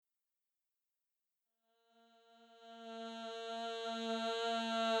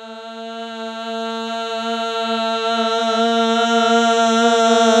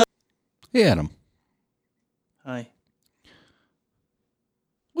Hey, Adam. Hi.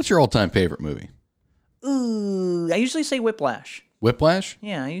 What's your all-time favorite movie? Ooh, I usually say Whiplash. Whiplash?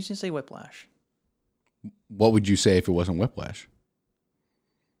 Yeah, I usually say Whiplash. What would you say if it wasn't Whiplash?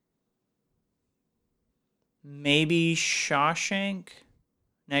 Maybe Shawshank.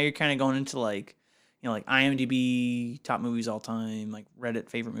 Now you're kind of going into like IMDb top movies all time, like Reddit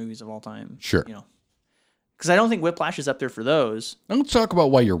favorite movies of all time. Sure. Because I don't think Whiplash is up there for those. Now let's talk about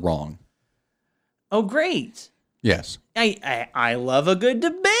why you're wrong. Oh, great. Yes. I love a good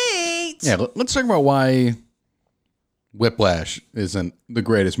debate. Yeah, let's talk about why Whiplash isn't the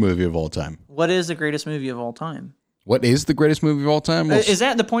greatest movie of all time. What is the greatest movie of all time? What is the greatest movie of all time? Well, Is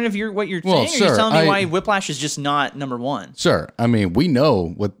that the point of what you're well, saying? Or are you sir, telling me why Whiplash is just not number one? Sir, I mean, we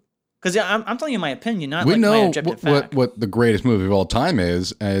know what... Because I'm telling you my opinion, not we like my know objective fact. what the greatest movie of all time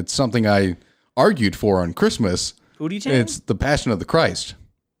is. And it's something I argued for on Christmas. Who do you take? It's The Passion of the Christ.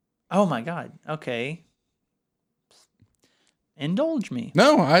 Oh, my God. Okay. Indulge me.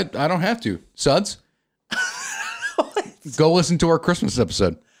 No, I don't have to. Suds? Go listen to our Christmas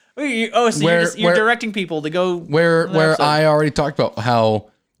episode. So you're directing people to go... Where I already talked about how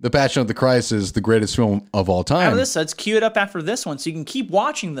The Passion of the Christ is the greatest film of all time. After this, let's cue it up after this one so you can keep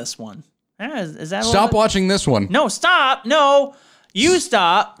watching this one. Is that Stop watching this one. No, stop. No, you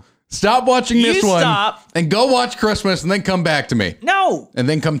stop. Stop watching this one. Stop. And go watch Christmas and then come back to me. No. And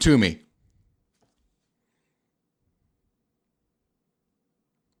then come to me.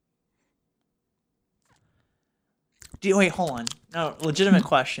 Wait, hold on. No, legitimate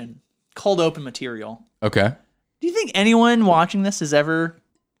question. Cold open material. Okay. Do you think anyone watching this has ever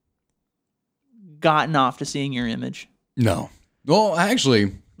gotten off to seeing your image? No. Well,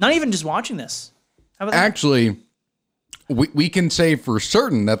 actually... Not even just watching this. How about actually, we can say for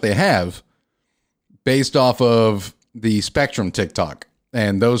certain that they have, based off of the Spectrum TikTok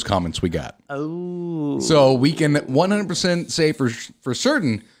and those comments we got. Oh. So we can 100% say for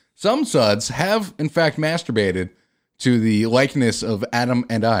certain some suds have, in fact, masturbated to the likeness of Adam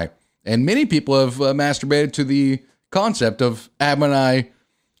and I. And many people have masturbated to the concept of Adam and I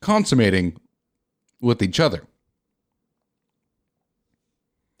consummating with each other.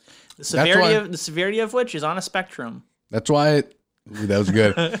 The severity of which is on a spectrum. That's why ooh, that was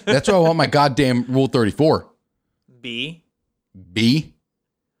good. That's why I want my goddamn Rule 34. B.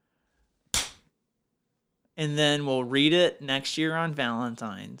 And then we'll read it next year on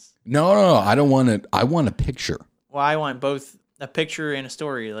Valentine's. No. I don't want it. I want a picture. Well, I want both a picture and a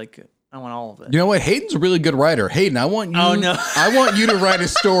story. Like, I want all of it. You know what? Hayden's a really good writer. Hayden, I want you. Oh, no. I want you to write a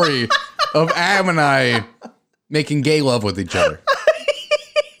story of Adam and I making gay love with each other.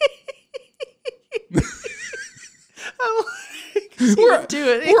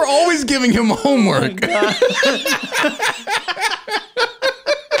 We're always giving him homework.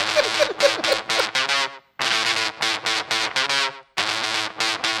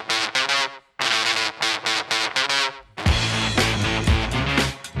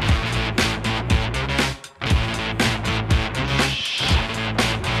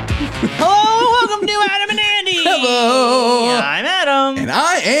 Hello, welcome to Adam and Andy. Hello. Yeah, I'm Adam. And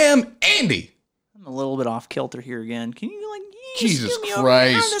I am Andy. I'm a little bit off kilter here again. Can you Jesus excuse me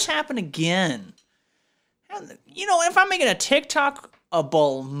Christ. How did this happen again? If I'm making a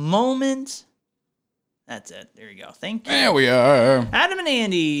TikTok-able moment, that's it. There you go. Thank you. There we are. Adam and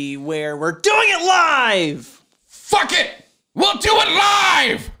Andy, where we're doing it live. Fuck it. We'll do it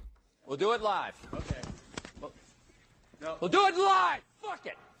live. We'll do it live. Okay. We'll do it live. Fuck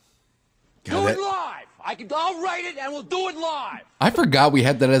it. Do it live. I'll write it and we'll do it live. I forgot we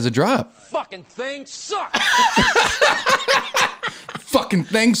had that as a drop. Fucking thing sucks. Fucking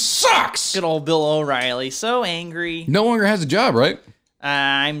thing sucks. Good old Bill O'Reilly, so angry. No longer has a job, right?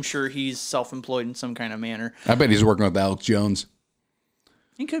 I'm sure he's self-employed in some kind of manner. I bet he's working with Alex Jones.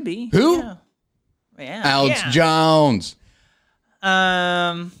 He could be. Who? Yeah. Alex Jones.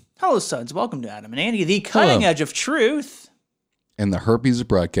 Hello, suds. Welcome to Adam and Andy, the cutting edge of truth. And the herpes of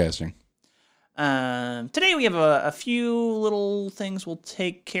broadcasting. Today we have a few little things we'll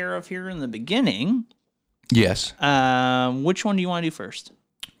take care of here in the beginning. Yes. Which one do you want to do first?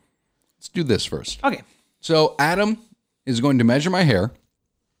 Let's do this first. Okay. So Adam is going to measure my hair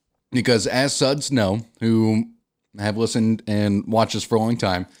because, as suds know, who have listened and watched us for a long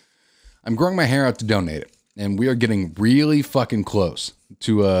time, I'm growing my hair out to donate it. And we are getting really fucking close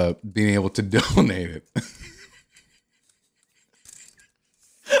to being able to donate it.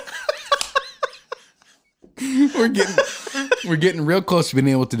 We're getting real close to being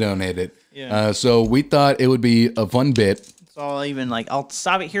able to donate it. Yeah. So we thought it would be a fun bit. So I'll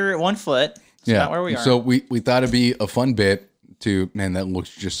stop it here at 1 foot. That's yeah. not where we are. So we thought it'd be a fun bit to, man, that looks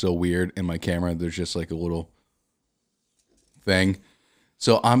just so weird in my camera. There's just like a little thing.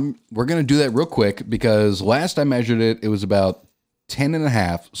 So we're going to do that real quick because last I measured it, it was about 10 and a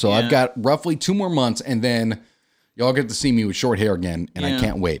half. So Yeah. I've got roughly 2 more months and then y'all get to see me with short hair again. And I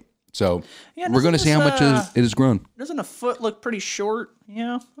can't wait. So we're going to see how much it has grown. Doesn't a foot look pretty short?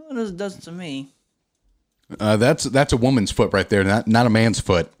 Yeah, it does to me. That's a woman's foot right there, not a man's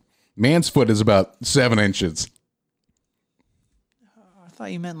foot. Man's foot is about 7 inches. I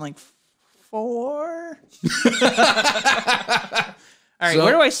thought you meant like 4. All right, So-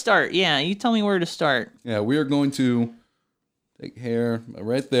 where do I start? Yeah, you tell me where to start. Yeah, we are going to take hair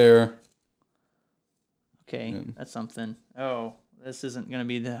right there. Okay, that's something. Oh, this isn't going to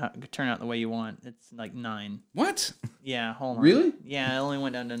be turn out the way you want. It's like 9. What? Yeah, hold on. Really? Yeah, it only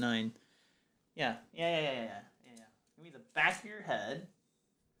went down to 9. Yeah. Give me the back of your head.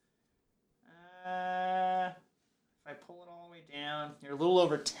 If I pull it all the way down, you're a little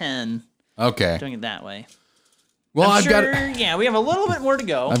over 10. Okay. Doing it that way. Well, I've we have a little bit more to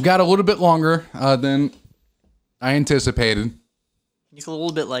go. I've got a little bit longer than I anticipated. It's a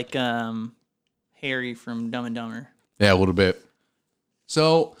little bit like Harry from Dumb and Dumber. Yeah, a little bit.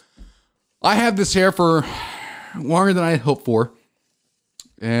 So I have this hair for longer than I had hoped for.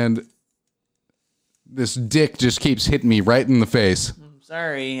 And this dick just keeps hitting me right in the face. I'm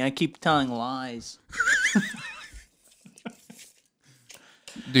sorry, I keep telling lies.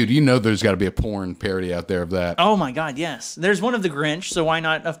 Dude, you know there's got to be a porn parody out there of that. Oh my god, yes. There's one of the Grinch, so why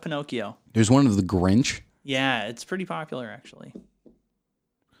not of Pinocchio? There's one of the Grinch. Yeah, it's pretty popular actually.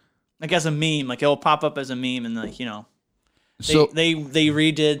 Like as a meme, like it'll pop up as a meme, and like they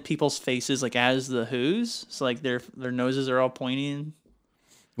redid people's faces like as the Who's, so like their noses are all pointing.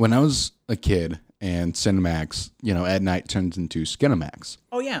 When I was a kid and Cinemax, at night turns into Skinemax.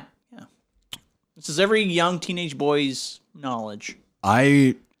 Oh yeah. This is every young teenage boy's knowledge.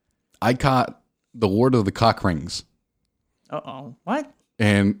 I caught the Lord of the Cock Rings, Uh-oh. What?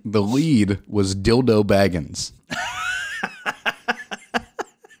 and the lead was Dildo Baggins.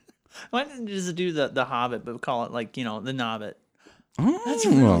 Why didn't you just do the Hobbit, but call it like, the Nobbit? Oh, That's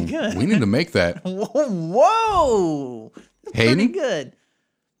really good. We need to make that. Whoa! That's Hayden? pretty good.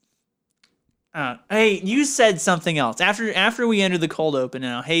 Hey, you said something else after we entered the cold open.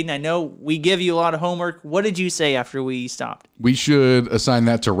 Now, Hayden, I know we give you a lot of homework. What did you say after we stopped? We should assign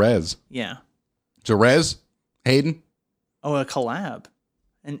that to Rez. Yeah. To Rez? Hayden? Oh, a collab,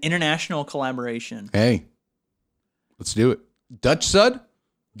 an international collaboration. Hey, let's do it. Dutch Sud,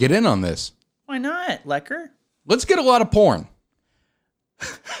 get in on this. Why not, Lecker? Let's get a lot of porn.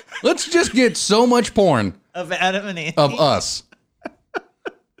 Let's just get so much porn Of Adam and Andy. of us.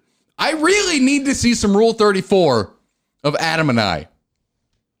 I really need to see some Rule 34 of Adam and I.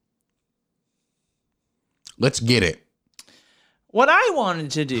 Let's get it. What I wanted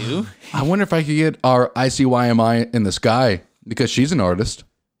to do. I wonder if I could get our ICYMI in the sky because she's an artist.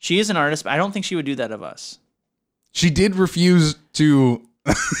 She is an artist, but I don't think she would do that of us. She did refuse to.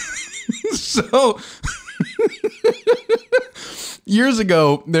 So years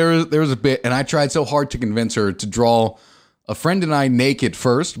ago, there was a bit, and I tried so hard to convince her to draw a friend and I naked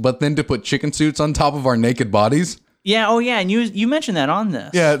first, but then to put chicken suits on top of our naked bodies. Yeah. Oh, yeah. And you mentioned that on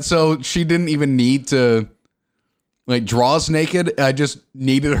this. Yeah, so she didn't even need to draw us naked. I just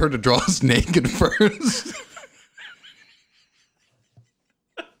needed her to draw us naked first.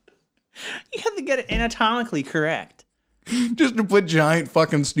 You have to get it anatomically correct. Just to put giant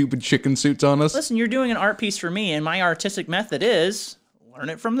fucking stupid chicken suits on us. Listen, you're doing an art piece for me, and my artistic method is learn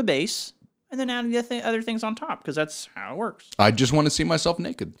it from the base and then add the other things on top, because that's how it works. I just want to see myself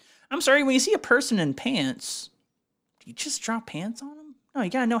naked. I'm sorry, when you see a person in pants, do you just draw pants on them? No, you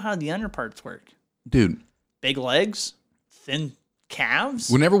gotta know how the underparts work. Dude, Big legs, thin calves,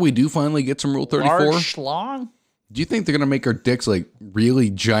 whenever we do finally get some Rule 34, large schlong. do you think they're going to make our dicks really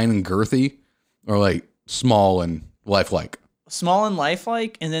giant and girthy or small and lifelike? Small and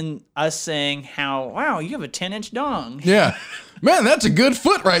lifelike, and then us saying how, wow, you have a 10-inch dong. Yeah. Man, that's a good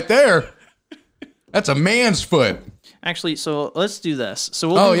foot right there. That's a man's foot. Actually, so let's do this. So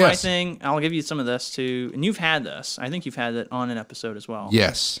we'll do my yes. thing. I'll give you some of this too. And you've had this. I think you've had it on an episode as well.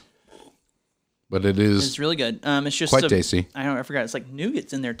 Yes. But it is It's really good. It's just quite tasty. I forgot. It's like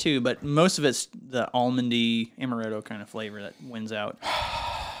nougat's in there too, but most of it's the almondy amaretto kind of flavor that wins out.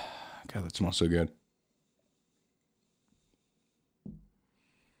 God, that smells so good.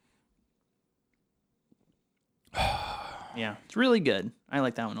 Yeah, it's really good. I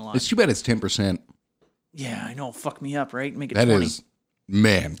like that one a lot. It's too bad it's 10%. Yeah, I know. Fuck me up, right? Make it That 20. is,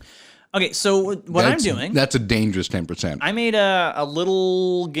 man. Okay, so what I'm doing, That's a dangerous 10%. I made a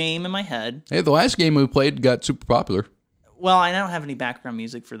little game in my head. Hey, the last game we played got super popular. Well, I don't have any background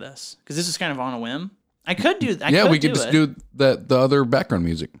music for this because this is kind of on a whim. I could do. We could just do the other background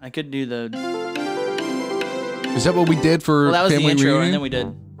music. I could do the. Is that what we did for that was Family the intro, Reunion? and then we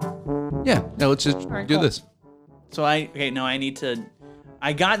did. Yeah. Let's just do this. So I need to.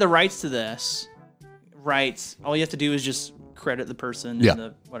 I got the rights to this. Rights. All you have to do is just credit the person and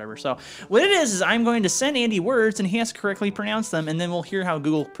the whatever. So what it is I'm going to send Andy words and he has to correctly pronounce them, and then we'll hear how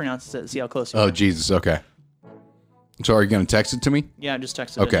Google pronounces it. See how close. Oh Jesus. Okay. So are you going to text it to me? Yeah, just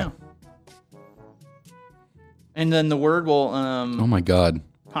text it. Okay. Now. And then the word will. Oh my God.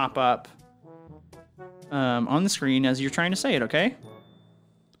 Pop up. On the screen as you're trying to say it. Okay.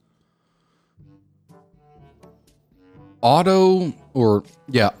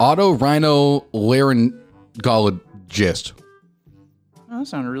 Otorhinolaryngologist. Oh, that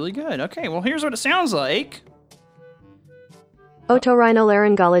sounded really good. Okay, well, here's what it sounds like.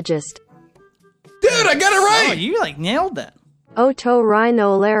 Otorhinolaryngologist. Dude, I got it right! Oh, you, nailed that.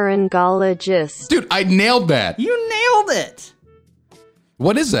 Otorhinolaryngologist. Dude, I nailed that. You nailed it!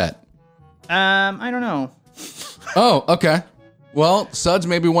 What is that? I don't know. Oh, okay. Well, Suds,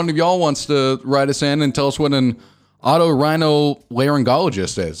 maybe one of y'all wants to write us in and tell us what an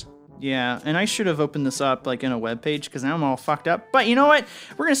otorhinolaryngologist is. Yeah, and I should have opened this up in a web page because now I'm all fucked up. But you know what?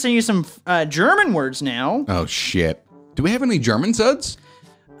 We're gonna send you some German words now. Oh shit! Do we have any German Suds?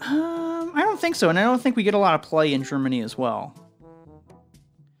 I don't think so, and I don't think we get a lot of play in Germany as well.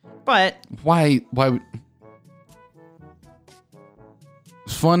 But why?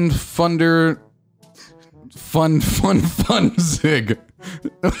 Funzig. Funzig.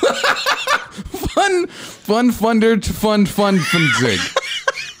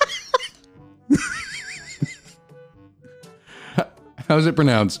 How's it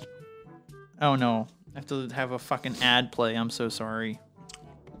pronounced? Oh no, I have to have a fucking ad play. I'm so sorry.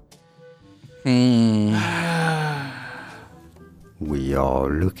 We are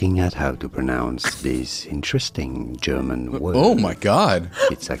looking at how to pronounce this interesting German word. Oh my God.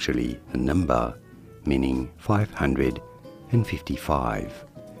 It's actually a number meaning 555.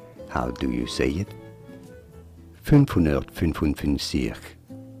 How do you say it? 555. 555.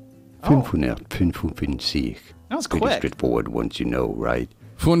 That was pretty quick. straightforward once you know, right?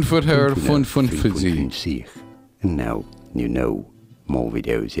 555. And now you know. More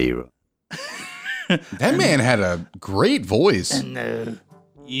videos here. That man had a great voice. You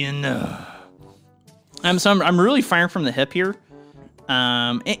know. I'm really firing from the hip here.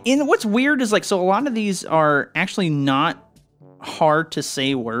 And what's weird is so a lot of these are actually not hard to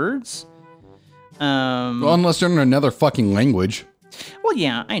say words. Well, unless they're in another fucking language. Well,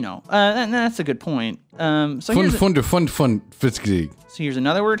 yeah, I know. And that's a good point. So here's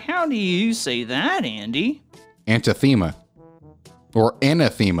another word. How do you say that, Andy? Antithema. Or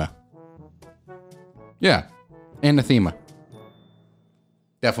anathema. Yeah. Anathema.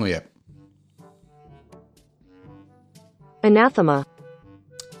 Definitely it. Anathema.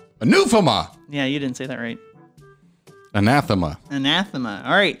 Anathema. Yeah, you didn't say that right. Anathema. Anathema.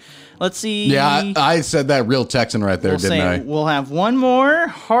 All right. Let's see. Yeah, I said that real Texan right there, didn't I? We'll have one more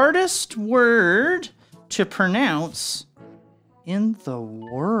hardest word to pronounce in the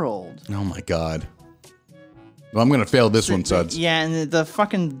world. Oh my God. Well, I'm going to fail this one, Suds. Yeah, and the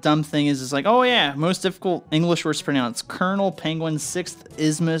fucking dumb thing is oh yeah, most difficult English words to pronounce. Colonel, penguin, sixth,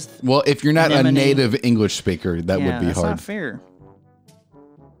 isthmus. Well, if you're not anemone. a native English speaker, that would be that's hard. not fair.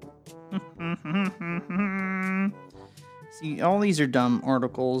 See, all these are dumb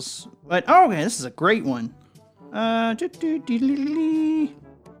articles. But, okay, this is a great one. I think you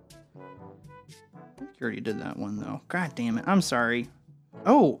already did that one, though. God damn it. I'm sorry.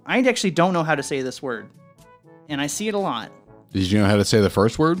 Oh, I actually don't know how to say this word. And I see it a lot. Did you know how to say the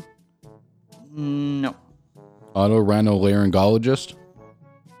first word? No. Otorhinolaryngologist?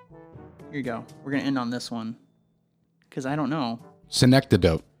 Here you go. We're going to end on this one. Because I don't know.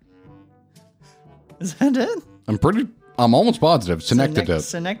 Synecdoche. Is that it? I'm almost positive. Synecdoche.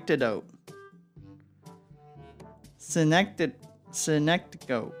 Synecdoche.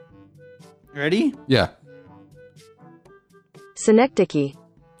 Synecdoche. Ready? Yeah. Synecdoche.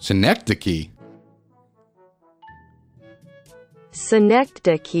 Synecdoche.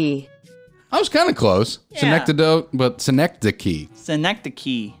 Synecdoche. I was kind of close. Yeah. Synecdoche, but synecdoche.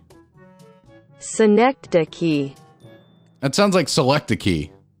 Synecdoche. Synecdoche. That sounds like select a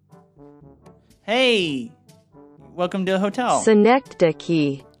key. Hey, welcome to a hotel.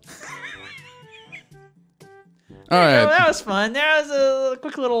 Synecdoche. All right. Oh, that was fun. That was a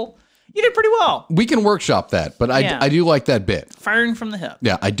quick little. You did pretty well. We can workshop that, but Yeah. I do like that bit. Firing from the hip.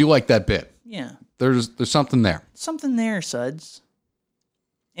 Yeah, I do like that bit. Yeah. There's something there. Something there, Suds.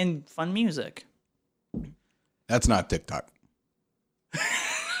 And fun music. That's not TikTok.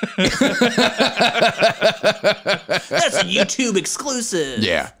 That's a YouTube exclusive.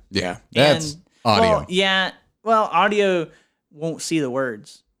 Yeah. That's audio. Well, audio won't see the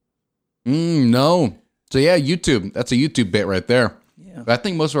words. No. So yeah, YouTube. That's a YouTube bit right there. Yeah. But I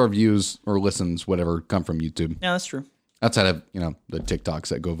think most of our views or listens, whatever, come from YouTube. Yeah, that's true. Outside of, the TikToks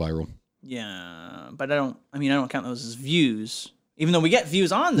that go viral. Yeah, but I don't count those as views. Even though we get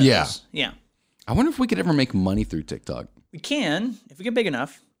views on those. Yeah. I wonder if we could ever make money through TikTok. We can, if we get big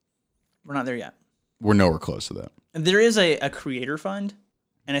enough. We're not there yet. We're nowhere close to that. And there is a creator fund.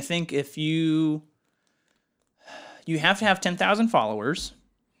 And I think if you have to have 10,000 followers.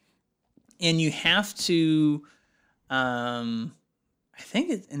 And you have to, I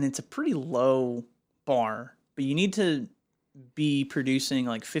think it's a pretty low bar. But you need to be producing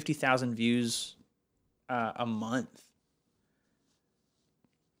like 50,000 views a month.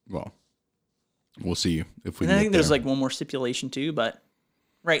 Well, we'll see if we. And I think there's like one more stipulation too, but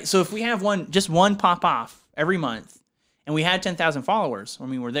right. So if we have just one pop off every month, and we had 10,000 followers,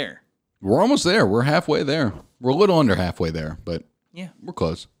 we're there. We're almost there. We're halfway there. We're a little under halfway there, but yeah, we're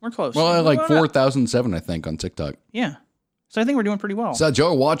close. We're close. Well, at like 4,007, I think, on TikTok. Yeah, so I think we're doing pretty well. So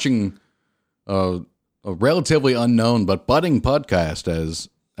Joe, watching a relatively unknown but budding podcast, as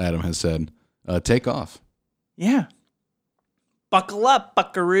Adam has said, take off. Yeah. Buckle up,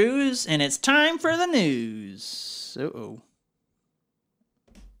 buckaroos, and it's time for the news. Uh-oh.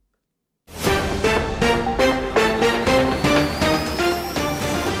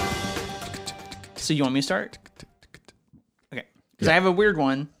 So you want me to start? Okay. Because I have a weird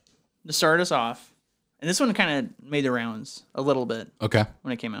one to start us off. And this one kind of made the rounds a little bit. Okay.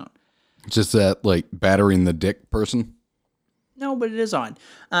 When it came out. Just that, like, battering the dick person? No, but it is on.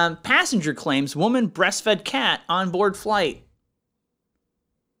 Passenger claims woman breastfed cat on board flight.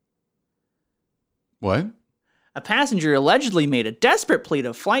 What? A passenger allegedly made a desperate plea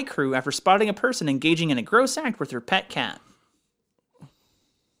to flight crew after spotting a person engaging in a gross act with her pet cat.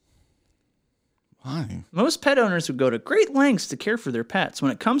 Why? Most pet owners would go to great lengths to care for their pets.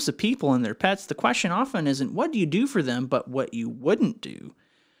 When it comes to people and their pets, the question often isn't what do you do for them, but what you wouldn't do.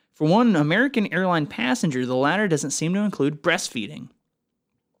 For one American airline passenger, the latter doesn't seem to include breastfeeding.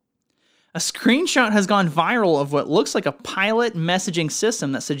 A screenshot has gone viral of what looks like a pilot messaging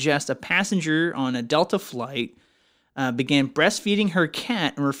system that suggests a passenger on a Delta flight began breastfeeding her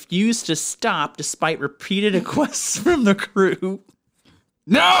cat and refused to stop despite repeated requests from the crew.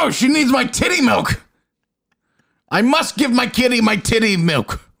 No, she needs my titty milk. I must give my kitty my titty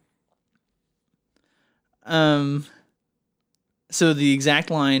milk. So the exact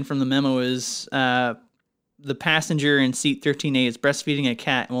line from the memo is, the passenger in seat 13A is breastfeeding a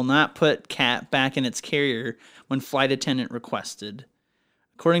cat and will not put cat back in its carrier when flight attendant requested.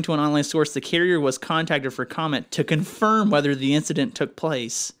 According to an online source, the carrier was contacted for comment to confirm whether the incident took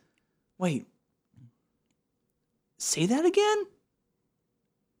place. Wait. Say that again?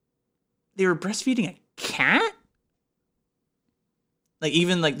 They were breastfeeding a cat? Like,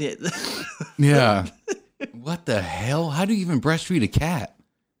 even like the... Yeah. What the hell? How do you even breastfeed a cat?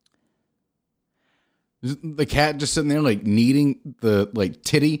 Is the cat just sitting there like kneading the like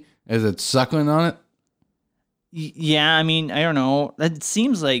titty as it's suckling on it? Yeah, I mean, I don't know. That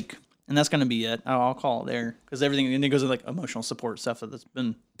seems like, and that's going to be it. I'll call it there because everything and it goes with like emotional support stuff that's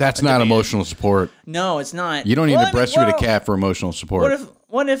been. That's not emotional support. No, it's not. You don't need to breastfeed a cat for emotional support.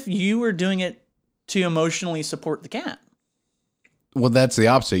 What if you were doing it to emotionally support the cat? Well, that's the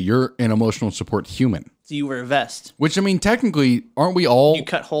opposite. You're an emotional support human. So you wear a vest. Which, I mean, technically, aren't we all... You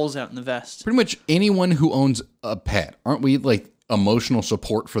cut holes out in the vest. Pretty much anyone who owns a pet. Aren't we, like, emotional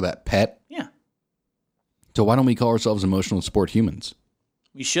support for that pet? Yeah. So why don't we call ourselves emotional support humans?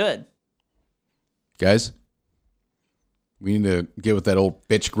 We should. Guys, we need to get with that old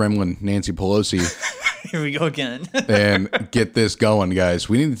bitch gremlin, Nancy Pelosi. Here we go again. And get this going, guys.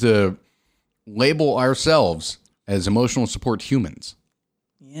 We need to label ourselves as emotional support humans.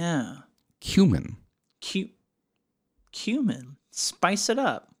 Yeah. Cumin. Cumin. Spice it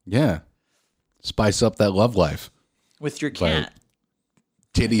up. Yeah. Spice up that love life. With your cat.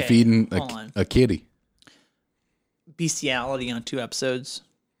 Titty feeding a kitty. Bestiality on 2 episodes.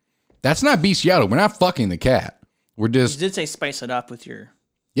 That's not bestiality. We're not fucking the cat. We're just... You did say spice it up with your...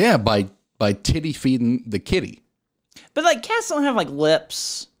 Yeah, by titty feeding the kitty. But like cats don't have like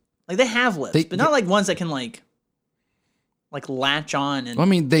lips. Like they have lips, but not like ones that can like latch on. And I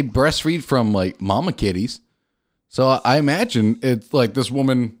mean, they breastfeed from like mama kitties. So I imagine it's like this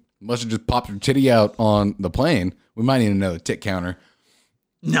woman must have just popped her titty out on the plane. We might need another tit counter.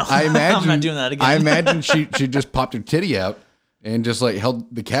 No, I imagine, I'm not doing that again. I imagine she just popped her titty out and just like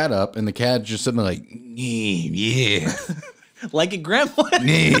held the cat up, and the cat just sitting there like, yeah. Like a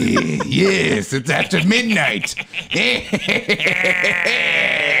gremlin. Yes, it's after midnight.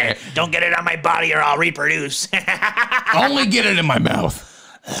 Don't get it on my body or I'll reproduce. Only get it in my mouth.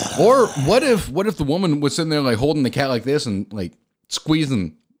 Or what if the woman was sitting there like holding the cat like this and like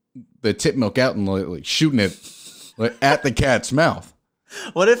squeezing the tip milk out and like shooting it like at the cat's mouth?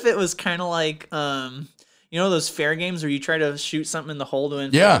 What if it was kind of like you know those fair games where you try to shoot something in the hole to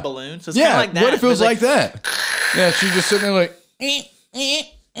inflate a balloon? So it's kind of like that. What if it was like that? Yeah, she's just sitting there like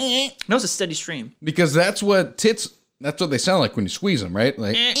no, it's a steady stream. Because that's what they sound like when you squeeze them, right?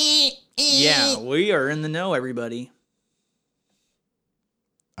 Like yeah, we are in the know, everybody.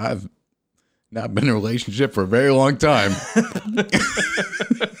 I've not been in a relationship for a very long time.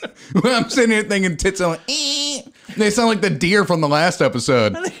 When I'm sitting here thinking tits sound like they sound like the deer from the last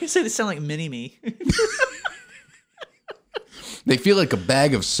episode. I think you said they sound like mini-me. They feel like a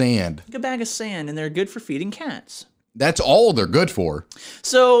bag of sand. Like a bag of sand, and they're good for feeding cats. That's all they're good for.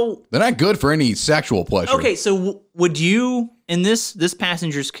 So they're not good for any sexual pleasure. Okay, so would you, in this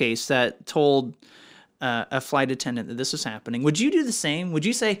passenger's case that told a flight attendant that this was happening, would you do the same? Would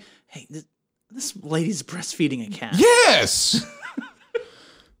you say, hey, this lady's breastfeeding a cat? Yes!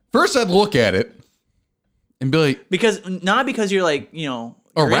 First, I'd look at it and be like... Not because you're like, you know...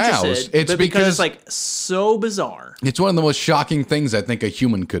 aroused. It's because it's like so bizarre. It's one of the most shocking things I think a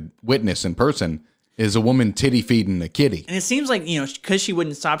human could witness in person is a woman titty feeding a kitty. And it seems like, you know, because she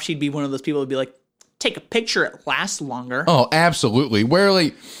wouldn't stop, she'd be one of those people who'd be like, take a picture, it lasts longer. Oh, absolutely. Where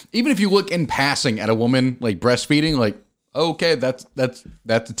like, even if you look in passing at a woman like breastfeeding, like, okay, that's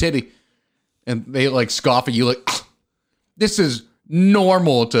a titty. And they like scoff at you like, this is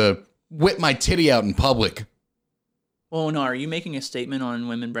normal to whip my titty out in public. Well, no, are you making a statement on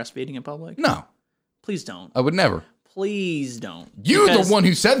women breastfeeding in public? No. Please don't. I would never. Please don't. You're the one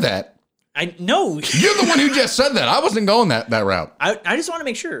who said that. I know. You're the one who just said that. I wasn't going that route. I just want to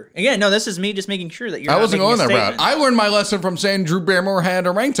make sure. Again, no, this is me just making sure that you're I not wasn't making going a that route. statement. I learned my lesson from saying Drew Barrymore had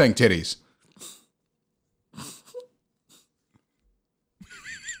orangutan titties.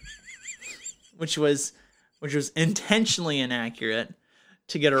 which was intentionally inaccurate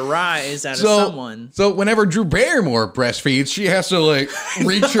to get a rise out of someone. So whenever Drew Barrymore breastfeeds, she has to like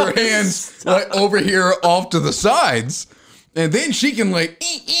reach her hands like over here off to the sides, and then she can like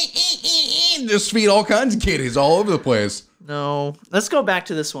just feed all kinds of kitties all over the place. No, let's go back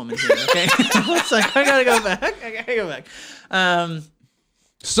to this woman here. Okay, I gotta go back.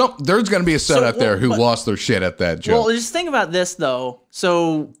 So there's gonna be a set out there who lost their shit at that joke. Well, just think about this though.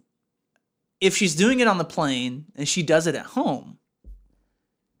 So if she's doing it on the plane and she does it at home,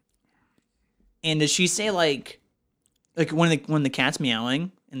 and does she say like when the cat's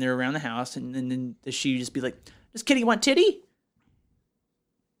meowing and they're around the house, and then does she just be like, "Does kitty want titty?"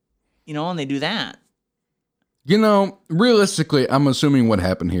 You know, and they do that. You know, realistically, I'm assuming what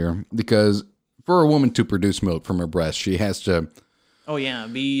happened here, because for a woman to produce milk from her breast, she has to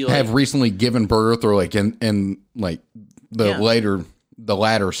be like, have recently given birth, or like in like the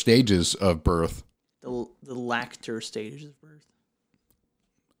latter stages of birth. The lacter stages of birth.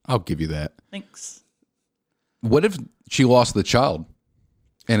 I'll give you that. Thanks. What if she lost the child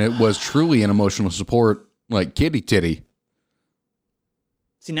and it was truly an emotional support, like kitty titty?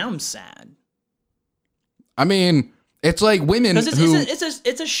 See, now I'm sad. I mean, it's like women who...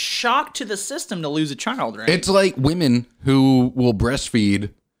 It's a shock to the system to lose a child, right? It's like women who will breastfeed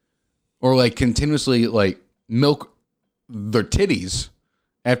or like continuously like milk their titties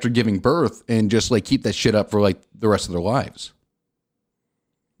after giving birth and just like keep that shit up for like the rest of their lives.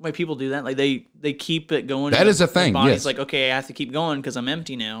 Why people do that? Like they keep it going. That is a thing. Body's yes. like, okay, I have to keep going because I'm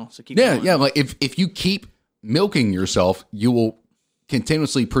empty now. So keep going. Yeah. Like if you keep milking yourself, you will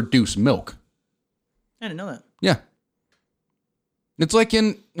continuously produce milk. I didn't know that. Yeah. It's like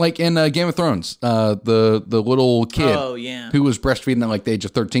in Game of Thrones, the little kid who was breastfeeding at like the age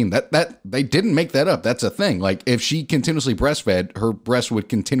of 13. That they didn't make that up. That's a thing. Like if she continuously breastfed, her breast would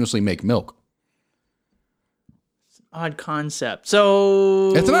continuously make milk. Odd concept.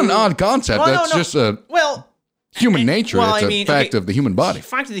 So it's not an odd concept. Well, that's just a human nature. It's a fact of the human body.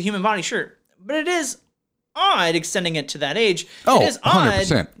 Fact of the human body, sure, but it is odd extending it to that age. Oh, it is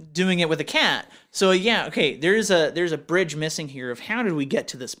 100%. Odd doing it with a cat. So yeah, okay. There's a bridge missing here of how did we get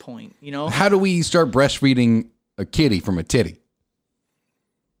to this point? You know, how do we start breastfeeding a kitty from a titty?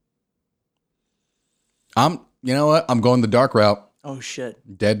 You know what? I'm going the dark route. Oh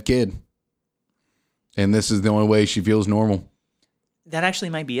shit. Dead kid. And this is the only way she feels normal. That actually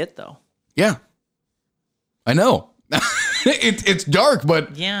might be it, though. Yeah. I know. It's dark,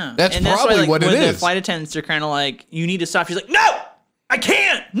 but Yeah. that's and probably why, like, what it when is. The flight attendants are kind of like, you need to stop. She's like, no, I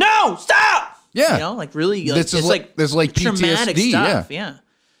can't. No, stop. Yeah. You know, like really, like, This is it's like- there's like traumatic PTSD, stuff. yeah.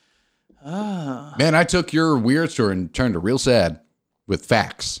 Yeah. Man, I took your weird story and turned it real sad with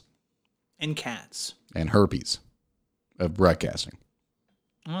facts And cats. and herpes of broadcasting.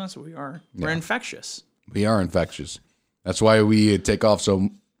 Well, that's what we are. We're Yeah. infectious. We are infectious. That's why we take off so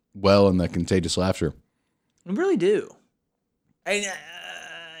well in the contagious laughter. We really do. And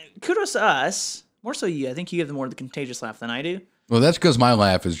kudos to us. More so you. I think you have more of the contagious laugh than I do. Well, that's because my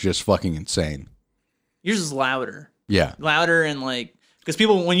laugh is just fucking insane. Yours is louder. Yeah. Louder and like, because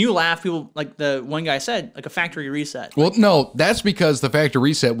people, when you laugh, people, like the one guy said, like a factory reset. Well, no, that's because the factory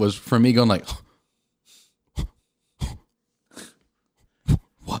reset was from me going like,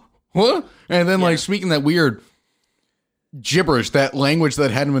 what? And then like speaking that weird gibberish, that language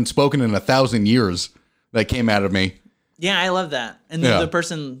that hadn't been spoken in 1,000 years that came out of me. Yeah, I love that. And Yeah. the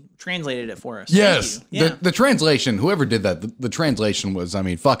person translated it for us. Yes. Thank you. Yeah. The translation, whoever did that, the translation was, I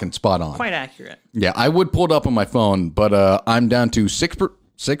mean, fucking spot on. Quite accurate. Yeah, I would pull it up on my phone, but I'm down to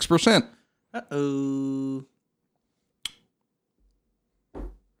 6%. Uh-oh.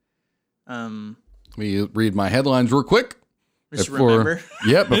 Let me read my headlines real quick. Just remember.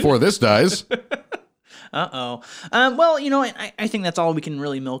 Yeah, before this dies. Uh-oh. Well, you know, I think that's all we can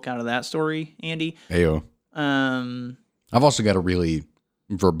really milk out of that story, Andy. Heyo. Um, I've also got a really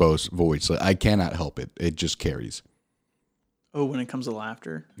verbose voice. Like, I cannot help it. It just carries. oh, when it comes to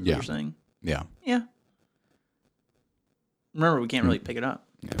laughter, is what Yeah. you're saying? Yeah. Yeah. Remember, we can't really pick it up.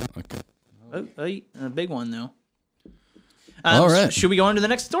 Yeah. Okay. A big one, though. All right. Should we go on to the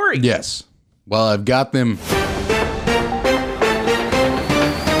next story? Yes. Well, I've got them.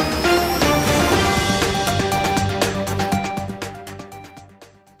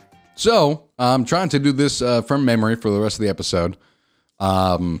 So I'm trying to do this from memory for the rest of the episode.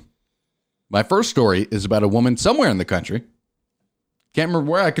 My first story is about a woman somewhere in the country. Can't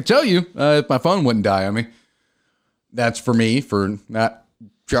remember where. I could tell you if my phone wouldn't die on me. That's for me for not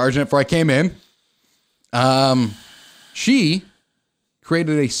charging it before I came in. She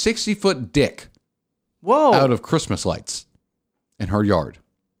created a 60-foot dick Whoa. out of Christmas lights in her yard.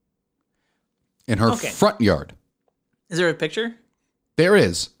 In her Okay. front yard. Is there a picture? There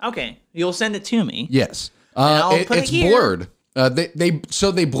is. Okay. You'll send it to me. Yes. I'll put it It's here. blurred.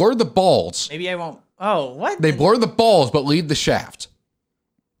 They blur the balls. Maybe I won't. Oh, what? They blur the balls, but leave the shaft.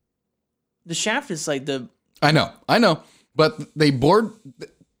 The shaft is like the. I know. But they blurred.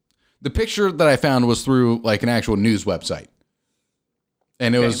 The picture that I found was through like an actual news website.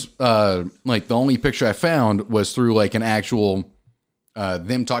 And it was like the only picture I found was through like an actual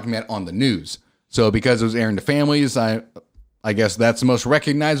them talking about it on the news. So because it was airing to families, I guess that's the most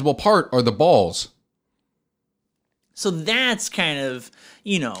recognizable part are the balls. So that's kind of,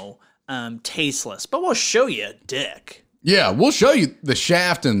 tasteless. But we'll show you a dick. Yeah, we'll show you the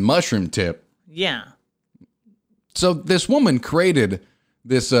shaft and mushroom tip. Yeah. So this woman created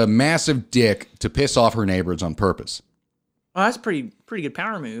this massive dick to piss off her neighbors on purpose. Well, that's pretty good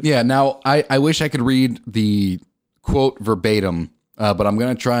power move. Yeah, now I wish I could read the quote verbatim, but I'm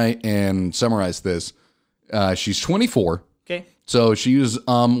going to try and summarize this. She's 24. Okay. So she uses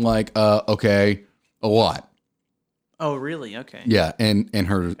okay, a lot. Oh, really? Okay. Yeah, and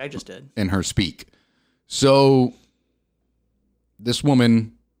her I just did. in her speak. So this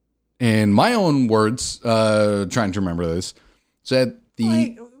woman, in my own words, trying to remember this, said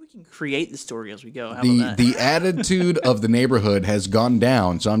We can create the story as we go. How about that? the attitude of the neighborhood has gone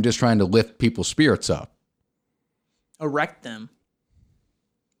down, so I'm just trying to lift people's spirits up, Erect them.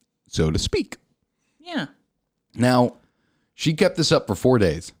 so to speak. Yeah. Now, she kept this up for 4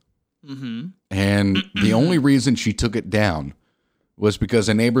 days. Mm-hmm. And the only reason she took it down was because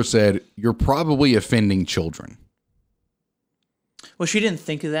a neighbor said, "You're probably offending children." Well, she didn't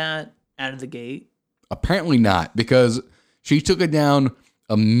think of that out of the gate. Apparently not, because she took it down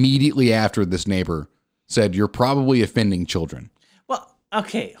immediately after this neighbor said, "You're probably offending children." Well,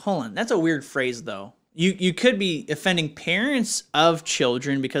 okay, hold on. That's a weird phrase, though. You could be offending parents of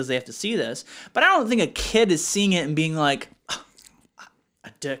children because they have to see this, but I don't think a kid is seeing it and being like, a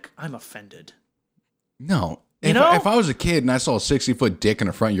dick, I'm offended. No. You know? If I was a kid and I saw a 60-foot dick in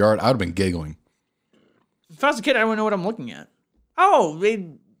a front yard, I would have been giggling. If I was a kid, I wouldn't know what I'm looking at. Oh,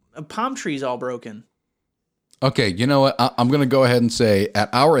 a palm tree's all broken. Okay, you know what? I'm going to go ahead and say at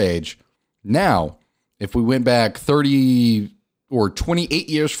our age, now, if we went back 30 or 28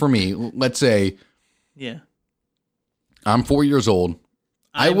 years for me, let's say Yeah. I'm 4 years old,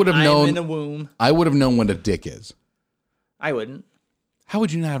 I would have known. I'm in the womb. I would have known what a dick is. I wouldn't. How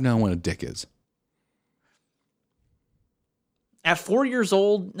would you not have known what a dick is? At 4 years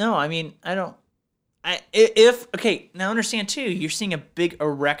old, no. I mean, I don't. If okay, now understand too. You're seeing a big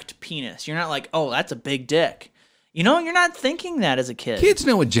erect penis. You're not like, oh, that's a big dick. You know, you're not thinking that as a kid. Kids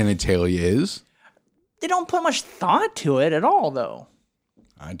know what genitalia is. They don't put much thought to it at all, though.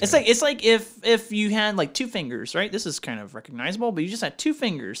 I do. It's like if you had like 2 fingers, right? This is kind of recognizable, but you just had 2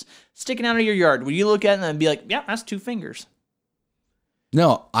 fingers sticking out of your yard. Would you look at it and be like, yeah, that's 2 fingers?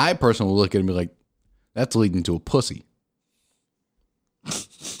 No, I personally look at it and be like, that's leading to a pussy.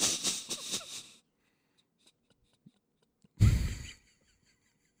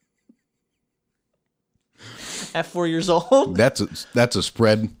 At 4 years old? That's a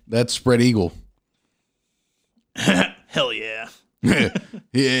spread. That's spread eagle. Hell yeah.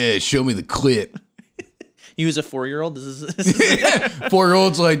 Yeah, show me the clit. He was a 4-year-old? This is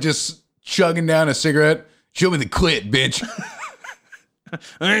 4-year-old's like just chugging down a cigarette. Show me the clit, bitch.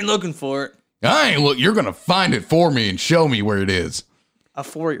 I ain't looking for it. I ain't look. You're going to find it for me and show me where it is. A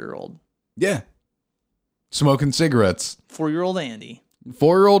 4-year-old. Yeah. Smoking cigarettes. 4-year-old Andy.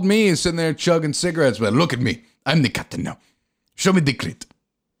 4-year-old me is sitting there chugging cigarettes, but look at me. I'm the captain now. Show me the clit.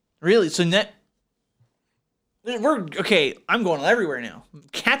 Really? So we're okay. I'm going everywhere now.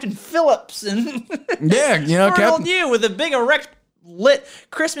 Captain Phillips and Yeah, you know, Captain you with a big erect lit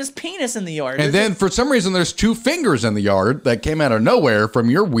Christmas penis in the yard. And then for some reason, there's 2 fingers in the yard that came out of nowhere from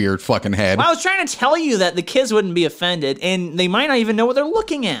your weird fucking head. Well, I was trying to tell you that the kids wouldn't be offended, and they might not even know what they're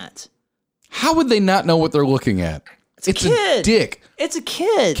looking at. How would they not know what they're looking at? It's a kid. A dick. It's a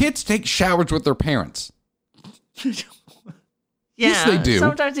kid. Kids take showers with their parents. Yeah, yes, they do.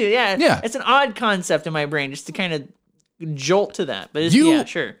 Sometimes do. Yeah. Yeah. It's an odd concept in my brain just to kind of jolt to that. But yeah,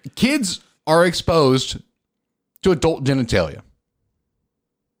 sure. Kids are exposed to adult genitalia.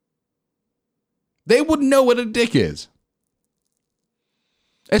 They wouldn't know what a dick is.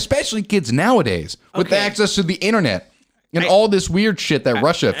 Especially kids nowadays with access to the internet and all this weird shit that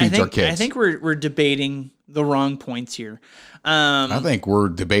Russia feeds our kids. I think we're debating the wrong points here. I think we're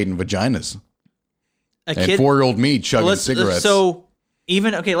debating vaginas. And 4-year-old me chugging cigarettes. So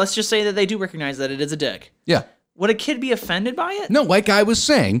even, okay, let's just say that they do recognize that it is a dick. Yeah. Would a kid be offended by it? No, like I was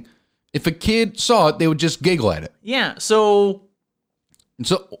saying, if a kid saw it, they would just giggle at it. Yeah, so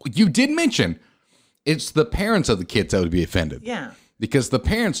you did mention it's the parents of the kids that would be offended. Yeah. Because the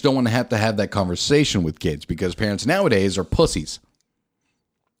parents don't want to have that conversation with kids because parents nowadays are pussies.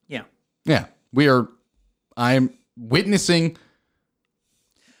 Yeah. Yeah. I'm witnessing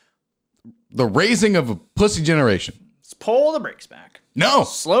the raising of a pussy generation. Let's pull the brakes back. No.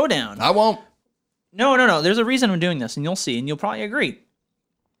 Slow down. I won't. No. There's a reason I'm doing this, and you'll see, and you'll probably agree.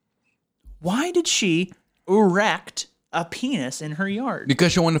 Why did she erect a penis in her yard?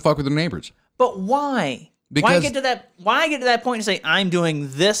 Because she wanted to fuck with her neighbors. But why? Why get to that point and say I'm doing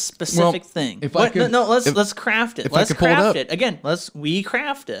this specific thing? Let's craft it. Let's craft it. Again, we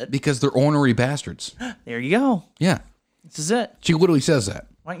craft it. Because they're ornery bastards. There you go. Yeah. This is it. She literally says that.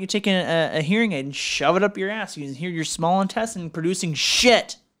 Why don't you take a hearing aid and shove it up your ass? You can hear your small intestine producing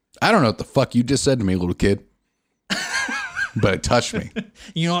shit. I don't know what the fuck you just said to me, little kid. But it touched me.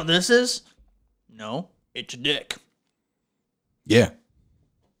 You know what this is? No, it's a dick. Yeah.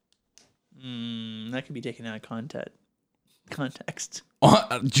 That could be taken out of context.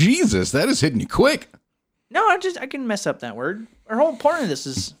 Jesus, that is hitting you quick. No, I can mess up that word. Our whole part of this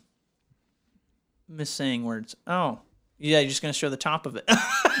is missaying words. Oh, yeah, you're just gonna show the top of it.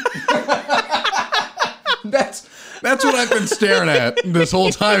 That's what I've been staring at this whole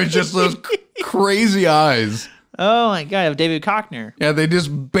time. It's just those crazy eyes. Oh my god, of David Cockner. Yeah, they just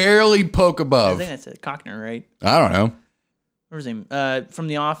barely poke above. I think that's it, Cockner, right? I don't know. Where's his name? From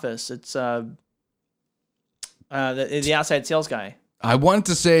The Office. It's the outside sales guy. I wanted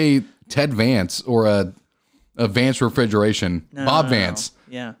to say Ted Vance or a Vance Refrigeration. Bob Vance.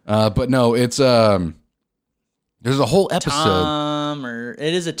 Yeah. But no, it's there's a whole episode.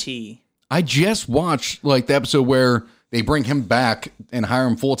 It is a T. I just watched like the episode where they bring him back and hire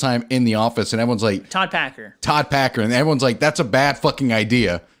him full time in the office, and everyone's like Todd Packer, and everyone's like, that's a bad fucking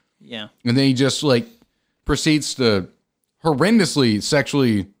idea. Yeah. And then he just like proceeds to horrendously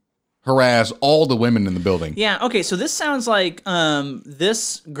sexually harass all the women in the building. Yeah, okay, so this sounds like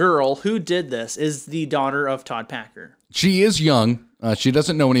this girl who did this is the daughter of Todd Packer. She is young. She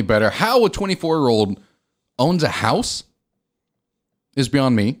doesn't know any better. How a 24-year-old owns a house is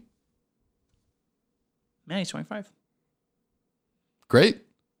beyond me. Man, he's 25. Great.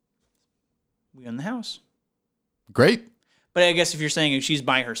 We own the house. Great. But I guess if you're saying if she's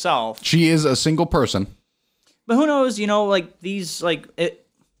by herself. She is a single person. But who knows, like these,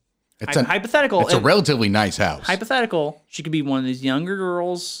 hypothetical. It's a relatively nice house. Hypothetical. She could be one of these younger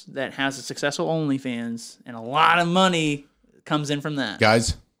girls that has a successful OnlyFans and a lot of money comes in from that.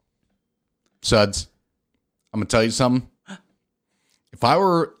 Guys, suds, I'm going to tell you something. If I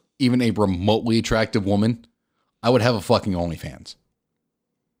were even a remotely attractive woman, I would have a fucking OnlyFans.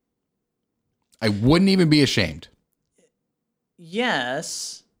 I wouldn't even be ashamed.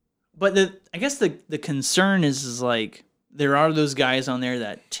 Yes, but I guess the concern is like there are those guys on there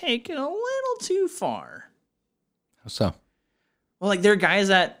that take it a little too far. How so? Well, like there are guys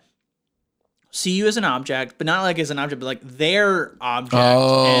that see you as an object, but not like as an object, but like their object.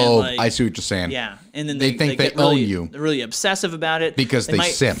 Oh, and like, I see what you're saying. Yeah, and then they think they get really, own you. They're really obsessive about it because they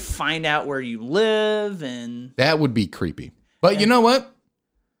might simp. Find out where you live, and that would be creepy. But you know what?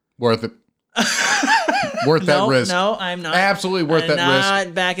 Worth it. Worth that risk. No, I'm not. Absolutely worth that risk. I'm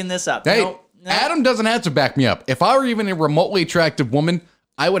not backing this up. Hey, no. Adam doesn't have to back me up. If I were even a remotely attractive woman,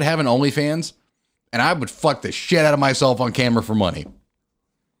 I would have an OnlyFans, and I would fuck the shit out of myself on camera for money.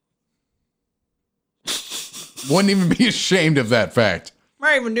 Wouldn't even be ashamed of that fact.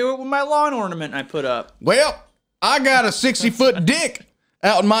 I even do it with my lawn ornament I put up. Well, I got a 60-foot dick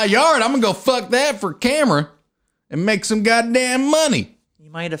out in my yard. I'm going to go fuck that for camera and make some goddamn money. You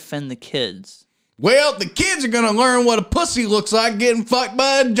might offend the kids. Well, the kids are going to learn what a pussy looks like getting fucked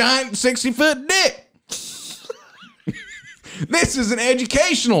by a giant 60-foot dick. This is an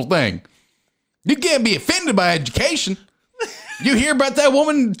educational thing. You can't be offended by education. You hear about that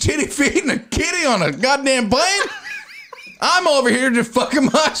woman titty feeding a kitty on a goddamn plane? I'm over here just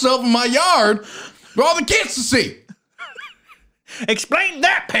fucking myself in my yard for all the kids to see. Explain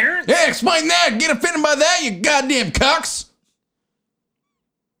that, parents. Yeah, explain that. Get offended by that, you goddamn cocks.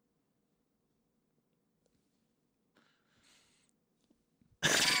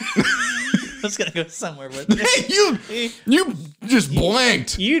 I was gonna go somewhere with it. Hey, you just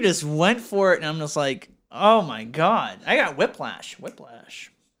blanked. You just went for it, and I'm just like, oh my god, I got whiplash.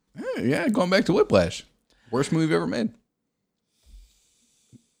 Whiplash. Yeah, going back to Whiplash. Worst movie ever made.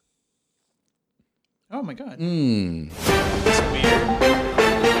 Oh my god. That's weird.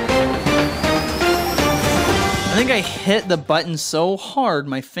 I think I hit the button so hard,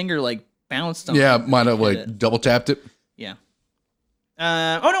 my finger like bounced on it. Yeah, might have like double tapped it. Yeah.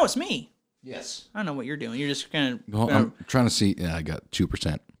 Oh no, it's me. Yes. I don't know what you're doing. You're just gonna. Well, I'm trying to see. Yeah, I got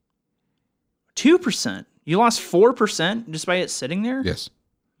 2%. 2%. You lost 4% just by it sitting there. Yes.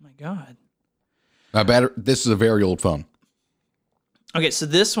 Oh my god. This is a very old phone. Okay, so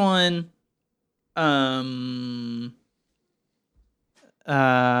this one, is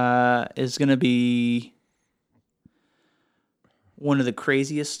gonna be one of the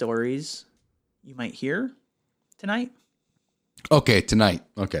craziest stories you might hear tonight. Okay, tonight.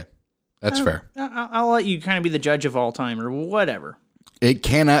 Okay. That's fair. I'll let you kind of be the judge of all time or whatever. It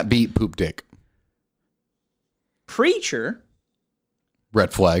cannot beat Poop Dick. Preacher.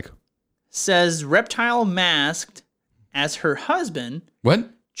 Red flag. Says reptile masked as her husband. What?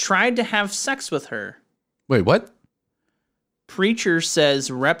 Tried to have sex with her. Wait, what? Preacher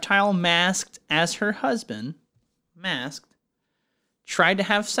says reptile masked as her husband. Masked. Tried to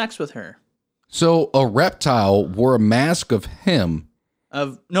have sex with her. So a reptile wore a mask of him.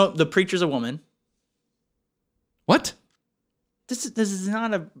 No, the preacher's a woman. What? This is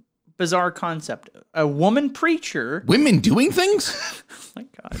not a bizarre concept. A woman preacher. Women doing things? Oh my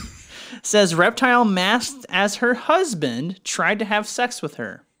god. Says reptile masked as her husband tried to have sex with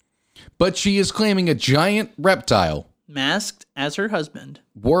her. But she is claiming a giant reptile masked as her husband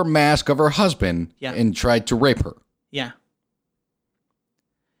wore a mask of her husband and tried to rape her. Yeah.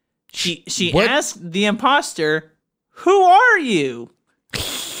 She asked the imposter, "Who are you?"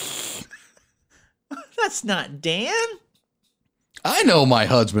 That's not Dan. I know my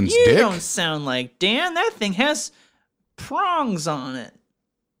husband's dick. dick. You don't sound like Dan. That thing has prongs on it.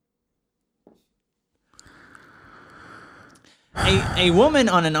 A woman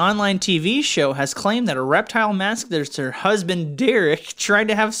on an online TV show has claimed that a reptile masked as her husband Derek tried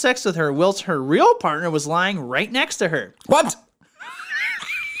to have sex with her whilst her real partner was lying right next to her. What?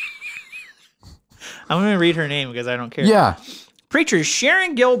 I'm going to read her name because I don't care. Yeah. Preacher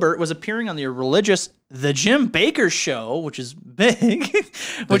Sharon Gilbert was appearing on the religious The Jim Baker Show, which is big.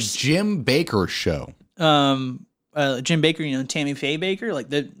 Jim Baker Show. Jim Baker, you know, Tammy Faye Baker, like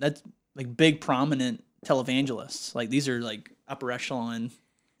that's like big prominent televangelists. Like these are like upper echelon.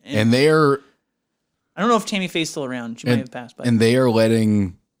 And they're... I don't know if Tammy Faye's still around. She might have passed by. And they are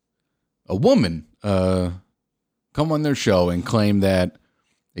letting a woman come on their show and claim that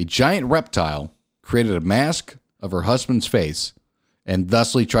a giant reptile created a mask of her husband's face and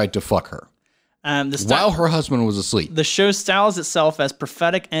thusly tried to fuck her while her husband was asleep. The show styles itself as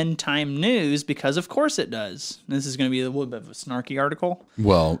prophetic end time news because of course it does. This is going to be a little bit of a snarky article.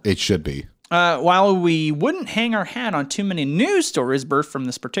 Well, it should be. While we wouldn't hang our hat on too many news stories birthed from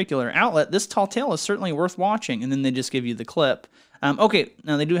this particular outlet, this tall tale is certainly worth watching. And then they just give you the clip. Okay,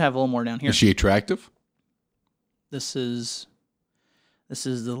 now they do have a little more down here. Is she attractive? This is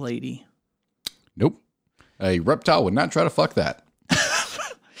the lady. Nope. A reptile would not try to fuck that.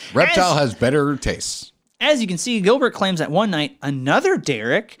 Reptile has better tastes. As you can see, Gilbert claims that one night another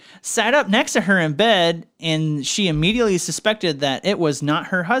Derek sat up next to her in bed, and she immediately suspected that it was not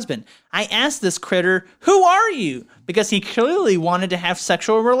her husband. I asked this critter, "Who are you?" because he clearly wanted to have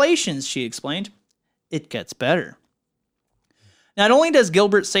sexual relations, she explained. It gets better. Not only does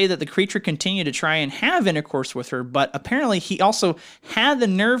Gilbert say that the creature continued to try and have intercourse with her, but apparently he also had the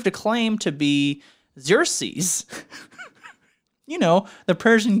nerve to claim to be Xerxes. You know, the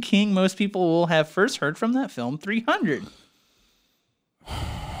Persian king most people will have first heard from that film 300.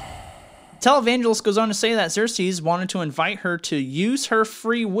 Televangelist goes on to say that Xerxes wanted to invite her to use her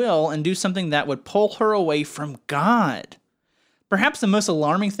free will and do something that would pull her away from God. Perhaps the most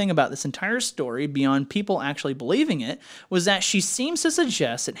alarming thing about this entire story, beyond people actually believing it, was that she seems to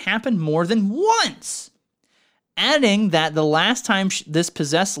suggest it happened more than once. Adding that the last time this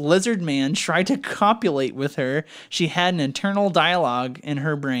possessed lizard man tried to copulate with her, she had an internal dialogue in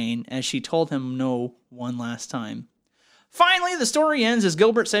her brain as she told him no one last time. Finally, the story ends as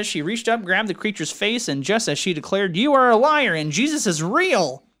Gilbert says she reached up, grabbed the creature's face, and just as she declared, "You are a liar and Jesus is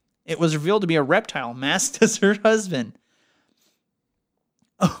real," it was revealed to be a reptile masked as her husband.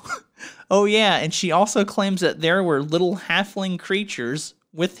 Oh yeah, and she also claims that there were little halfling creatures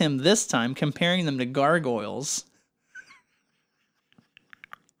with him this time, comparing them to gargoyles.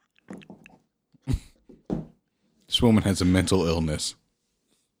 This woman has a mental illness.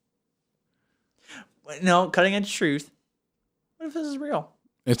 No, cutting edge truth. What if this is real?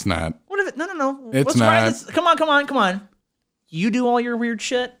 It's not. What if it? No. It's Let's not. try this. Come on. You do all your weird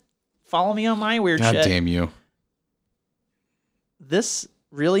shit. Follow me on my weird God shit. damn you. This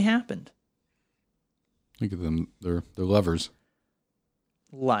really happened. Look at them. They're lovers.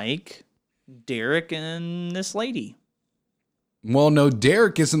 Like Derek and this lady. Well, no,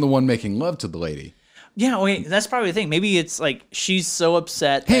 Derek isn't the one making love to the lady. Yeah, wait, that's probably the thing. Maybe it's like she's so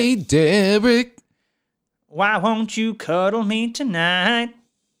upset. Hey, Derek. Why won't you cuddle me tonight?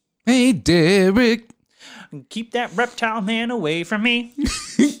 Hey, Derek. Keep that reptile man away from me.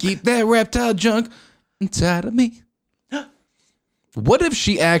 Keep that reptile junk inside of me. What if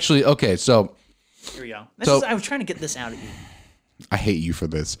she actually... Okay, so... Here we go. So- I was trying to get this out of you. I hate you for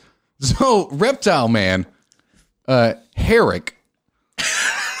this. So, Reptile Man, Herrick,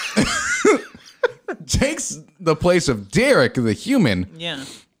 takes the place of Derek, the human. Yeah.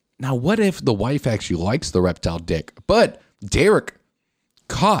 Now, what if the wife actually likes the reptile dick, but Derek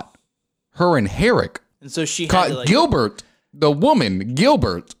caught her and Herrick, And so she caught had to, like, Gilbert, the woman,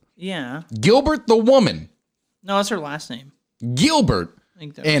 Gilbert the woman, No, that's her last name. Gilbert, I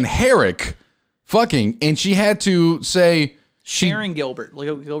think that and Herrick fucking, and she had to say Sharon Gilbert. Look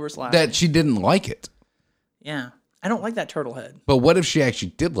at Gilbert's last that name. she didn't like it. Yeah. I don't like that turtle head. But what if she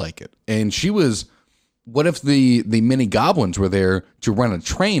actually did like it? And she was, what if the mini goblins were there to run a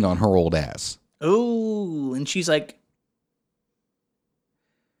train on her old ass? Oh, and she's like,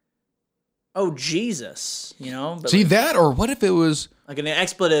 oh, Jesus, you know? But See like, that? Or what if it was, like an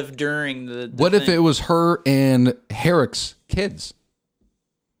expletive during the what if thing. it was her and Herrick's kids?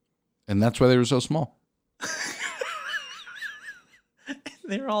 And that's why they were so small.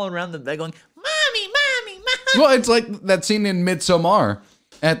 They were all around the bed going, "Mommy, mommy, mommy." Well, it's like that scene in Midsommar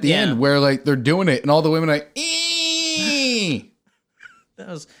at the Yeah. end where like they're doing it and all the women are like, "Ee." That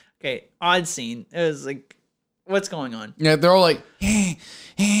was, okay, odd scene. It was like, what's going on? Yeah, they're all like, "Hey,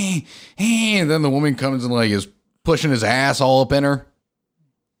 hey, hey," and then the woman comes and like is pushing his ass all up in her.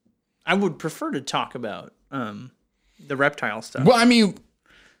 I would prefer to talk about the reptile stuff. Well, I mean,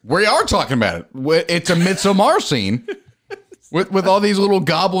 we are talking about it. It's a Midsommar scene with all these little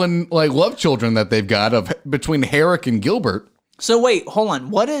goblin like love children that they've got of between Herrick and Gilbert. So wait, hold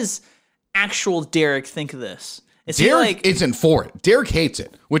on. What does actual Derek think of this? Is he Derek like, isn't for it. Derek hates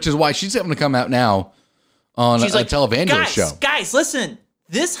it, which is why she's having to come out now on a she's like, televangelist show. Guys, listen,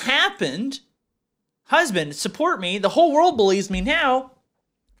 this happened. Husband, support me. The whole world believes me now.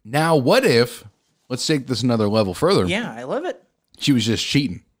 Now, what if, let's take this another level further. Yeah, I love it. She was just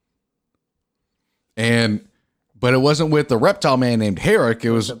cheating. But it wasn't with the reptile man named Herrick.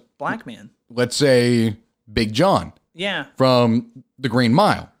 It was, The black man. let's say, Big John Yeah. from the Green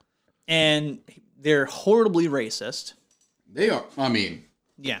Mile. And they're horribly racist. They are, I mean,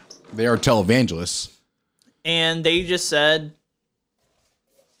 Yeah. they are televangelists. And they just said,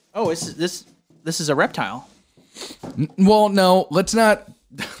 oh, this is a reptile. Well, no, let's not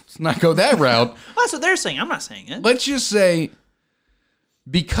let's not go that route. Well, that's what they're saying. I'm not saying it. Let's just say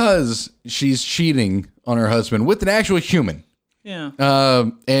because she's cheating on her husband with an actual human,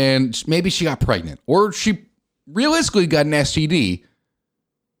 and maybe she got pregnant, or she realistically got an STD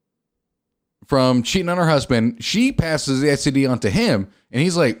from cheating on her husband. She passes the STD on to him, and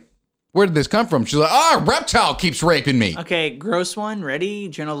he's like, where did this come from? She's like, reptile keeps raping me. Okay, gross one, ready?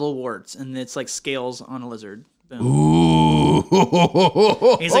 Genital warts, and it's like scales on a lizard. Boom. Ooh.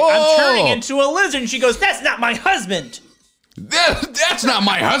 He's like, I'm turning into a lizard. And she goes, that's not my husband. That's not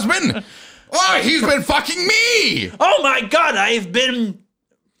my husband. Oh, he's been fucking me. Oh my God, I've been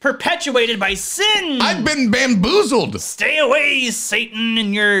perpetuated by sin. I've been bamboozled. Stay away, Satan,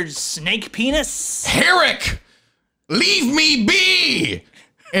 and your snake penis. Herrick, leave me be.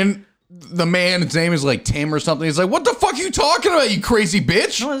 And the man, his name is like Tim or something. He's like, what the fuck are you talking about, you crazy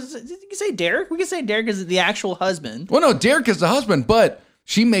bitch? No, you can say Derek. We can say Derek is the actual husband. Well, no, Derek is the husband, but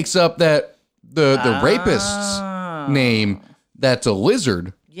she makes up that the rapist's name that's a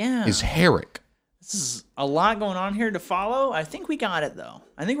lizard is Herrick. This is a lot going on here to follow. I think we got it, though.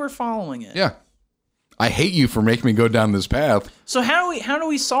 I think we're following it. Yeah. I hate you for making me go down this path. So how do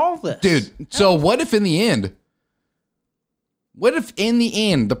we solve this? Dude, so what if in the end,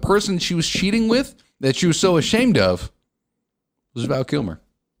 the person she was cheating with that she was so ashamed of was Val Kilmer?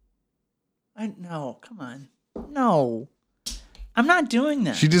 No, come on. No. I'm not doing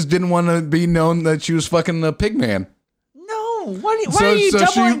that. She just didn't want to be known that she was fucking the pig man. No. Why are you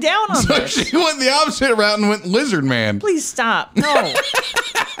doubling down on this? So she went the opposite route and went lizard man. Please stop. No.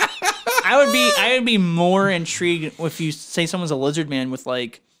 I would be more intrigued if you say someone's a lizard man with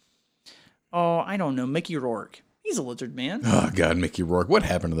like, oh, I don't know, Mickey Rourke. He's a lizard man. Oh God, Mickey Rourke. What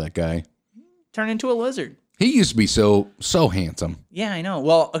happened to that guy? Turn into a lizard. He used to be so handsome. Yeah, I know.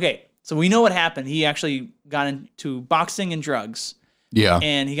 Well, okay. So we know what happened. He actually got into boxing and drugs. Yeah.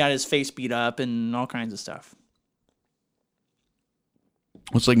 And he got his face beat up and all kinds of stuff.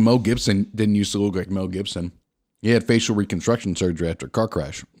 It's like Mel Gibson didn't used to look like Mel Gibson. He had facial reconstruction surgery after a car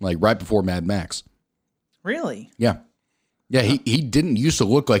crash, like right before Mad Max. Really? Yeah. Yeah, he didn't used to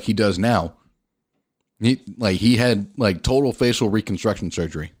look like he does now. He had like total facial reconstruction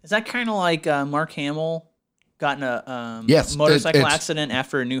surgery. Is that kind of like Mark Hamill got in a yes, motorcycle accident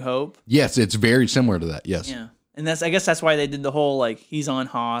after A New Hope? Yes, it's very similar to that. Yes. Yeah. And I guess that's why they did the whole like he's on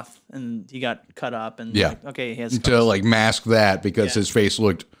Hoth and he got cut up and like, okay, he has scars. To like mask that because his face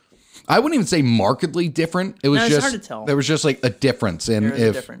looked, I wouldn't even say markedly different. It was just hard to tell. There was just like a difference, and there is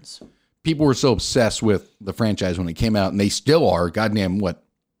a difference. People were so obsessed with the franchise when it came out, and they still are. Goddamn, what,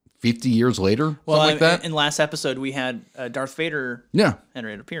 50 years later? Well, something like that. In last episode we had Darth Vader. Yeah, had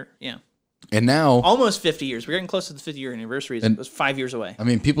it appear. Yeah. And now almost 50 years. We're getting close to the 50-year anniversary. It was 5 years away. I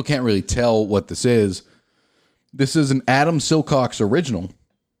mean, people can't really tell what this is. This is an Adam Silcox original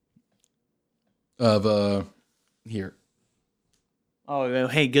of here. Oh,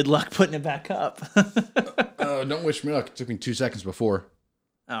 hey, good luck putting it back up. Don't wish me luck. It took me 2 seconds before.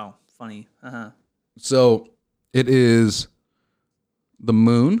 Oh, funny. So it is the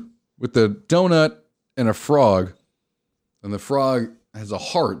moon with the donut and a frog, and the frog has a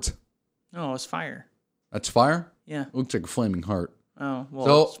heart. Oh, it's fire. That's fire? Yeah. It looks like a flaming heart. Oh,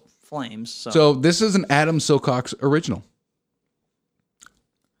 well, it's flames. So this is an Adam Silcox original.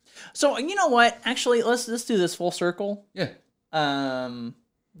 So you know what? Actually, let's do this full circle. Yeah.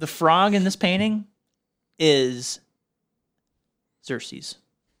 The frog in this painting is Xerxes.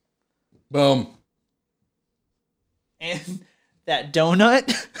 Boom. And that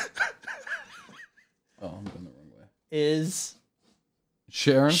donut I'm going the wrong way. is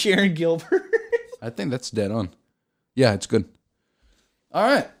Sharon Gilbert. I think that's dead on. Yeah, it's good. All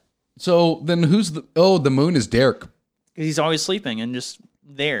right. So then who's the moon is Derek. Because he's always sleeping and just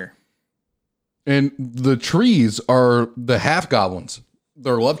there. And the trees are the half goblins.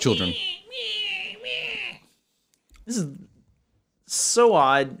 They're love children. This is so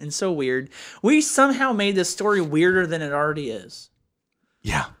odd and so weird. We somehow made this story weirder than it already is.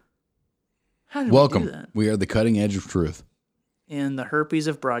 Yeah. How did Welcome. we do that? We are the cutting edge of truth. And the herpes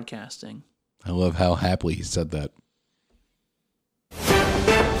of broadcasting. I love how happily he said that.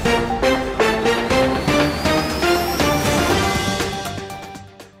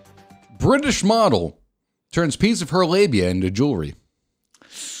 British model turns piece of her labia into jewelry.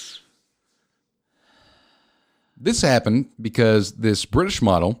 This happened because this British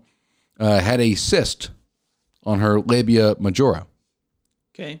model had a cyst on her labia majora.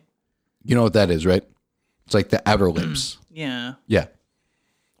 Okay. You know what that is, right? It's like the outer lips. Yeah. Yeah.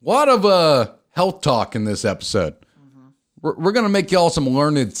 A lot of health talk in this episode. We're going to make y'all some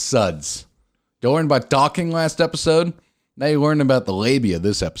learned suds. You learned about docking last episode? Now you learn about the labia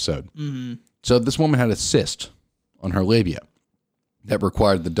this episode. Mm-hmm. So this woman had a cyst on her labia that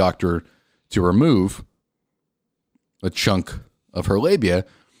required the doctor to remove a chunk of her labia,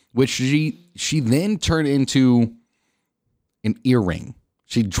 which she then turned into an earring.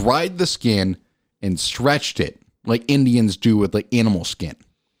 She dried the skin and stretched it like Indians do with like animal skin.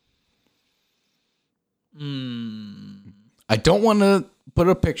 I don't want to put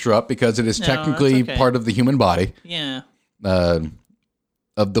a picture up because it is technically part of the human body. Yeah. Of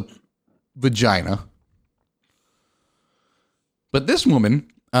the vagina. But this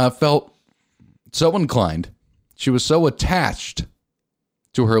woman felt so inclined. She was so attached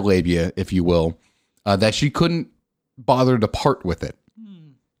to her labia, if you will, that she couldn't bother to part with it.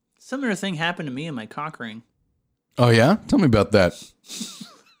 Similar thing happened to me in my cock ring. Oh, yeah? Tell me about that.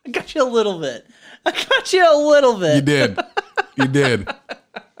 I got you a little bit. You did. You did.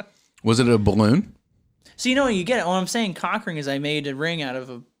 Was it a balloon? So you know you get it. What I'm saying cock ring is I made a ring out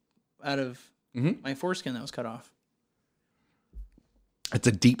of my foreskin that was cut off. It's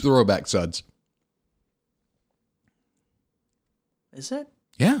a deep throwback, Suds. Is it?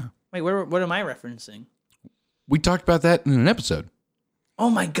 Yeah. Wait, what am I referencing? We talked about that in an episode. Oh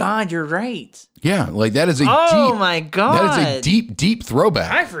my God, you're right. Yeah, like that is a my God. That is a deep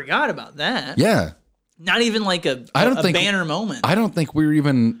throwback. I forgot about that. Yeah. Not even like a banner moment. I don't think we were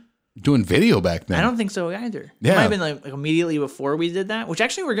even doing video back then. I don't think so either. Yeah. It might have been like immediately before we did that, which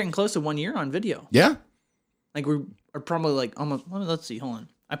actually we're getting close to 1 year on video. Yeah. Like we're probably like almost, let's see, hold on.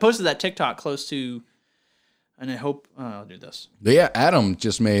 I posted that TikTok close to, and I hope, I'll do this. But yeah, Adam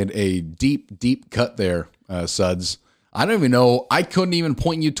just made a deep cut there, Suds. I don't even know. I couldn't even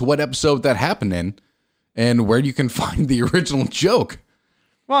point you to what episode that happened in and where you can find the original joke.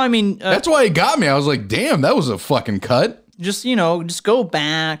 Well, I mean, that's why it got me. I was like, damn, that was a fucking cut. Just go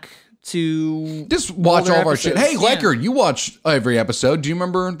back to just watch all of our shit. Hey, Lecker, you watch every episode. Do you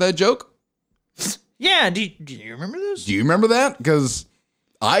remember that joke? Yeah. Do you remember this? Do you remember that? Because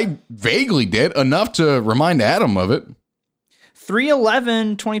I vaguely did, enough to remind Adam of it.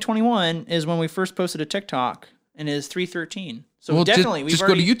 3/11/2021 is when we first posted a TikTok, and it is 3/13. So well, definitely, just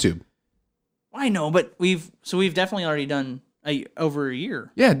go to YouTube. I know, but we've definitely already done over a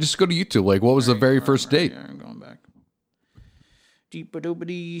year. Yeah, just go to YouTube. Like, what was the very first date? Yeah, I'm going back.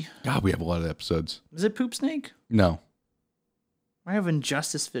 Deep-a-doobity. God, we have a lot of episodes. Is it Poop Snake? No. I have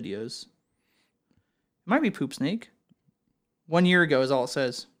Injustice videos. It might be Poop Snake. 1 year ago is all it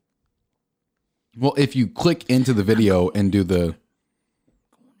says. Well, if you click into the video and do the...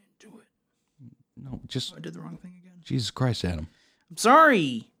 Going into it. No, just... I did the wrong thing again. Jesus Christ, Adam. I'm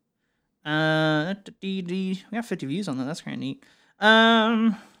sorry. We got 50 views on that. That's kind of neat.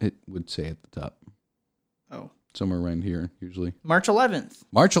 It would say at the top. Oh. Somewhere around here, usually. March 11th.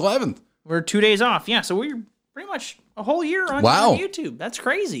 March 11th. We're 2 days off. Yeah, so we're pretty much a whole year on YouTube. That's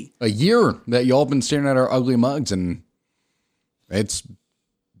crazy. A year that y'all been staring at our ugly mugs, and it's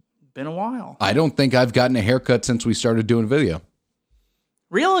been a while. I don't think I've gotten a haircut since we started doing video.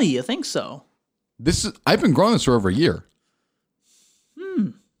 Really? I think so. I've been growing this for over a year.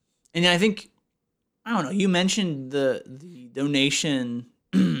 And I think, I don't know, you mentioned the donation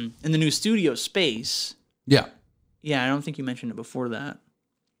in the new studio space. Yeah. Yeah, I don't think you mentioned it before that.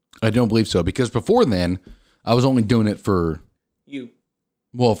 I don't believe so, because before then, I was only doing it for... You.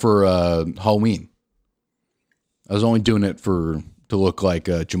 Well, for Halloween. I was only doing it to look like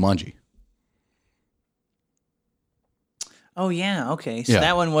Jumanji. Oh, yeah, okay. So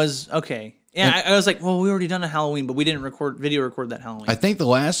that one was, okay. Yeah, I was like, well, we already done a Halloween, but we didn't video record that Halloween. I think the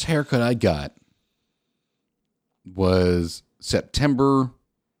last haircut I got was September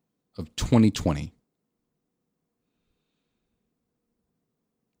of 2020.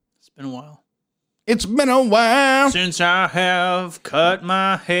 It's been a while. It's been a while since I have cut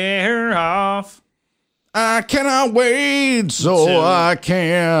my hair off. I cannot wait so I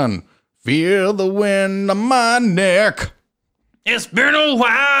can feel the wind on my neck. It's been a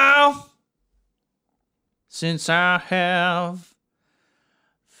while since I have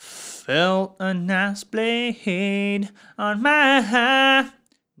felt a nice blade on my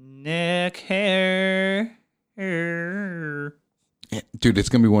neck hair. Dude, it's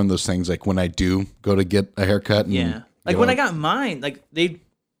going to be one of those things like when I do go to get a haircut. And, like when I got mine, like they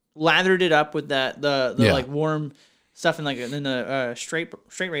lathered it up with the like warm stuff and then the straight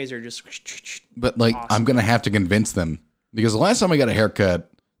razor just. But like awesome. I'm going to have to convince them because the last time I got a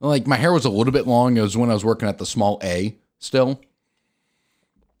haircut, like my hair was a little bit long. It was when I was working at the small A still.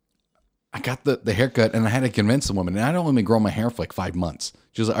 I got the haircut and I had to convince the woman. And I'd only been growing my hair for like 5 months.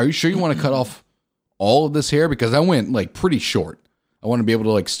 She was like, are you sure you want to cut off all of this hair? Because I went like pretty short. I want to be able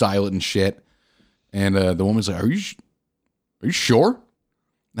to like style it and shit. And the woman's like, Are you sure?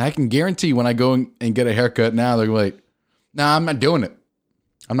 And I can guarantee when I go and get a haircut now, they're like, nah, I'm not doing it.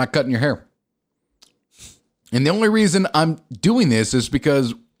 I'm not cutting your hair. And the only reason I'm doing this is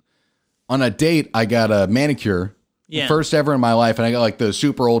because on a date, I got a manicure. Yeah. First ever in my life. And I got like the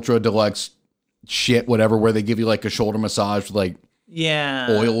super ultra deluxe shit, whatever, where they give you like a shoulder massage with like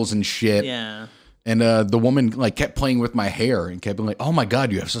oils and shit. Yeah. And the woman like kept playing with my hair and kept being like, oh my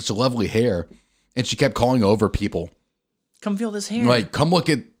God, you have such a lovely hair. And she kept calling over people. Come feel this hair. Like, come look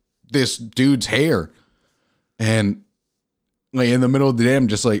at this dude's hair. And like in the middle of the day, I'm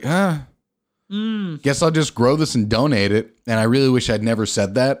just like, guess I'll just grow this and donate it. And I really wish I'd never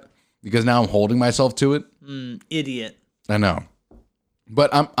said that because now I'm holding myself to it. Idiot. I know.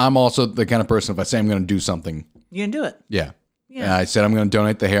 But I'm also the kind of person, if I say I'm going to do something. You can do it. Yeah. Yeah. And I said, I'm going to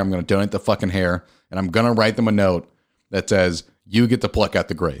donate the hair. I'm going to donate the fucking hair. And I'm going to write them a note that says, you get to pluck out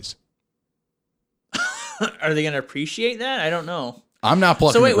the grays. Are they going to appreciate that? I don't know. I'm not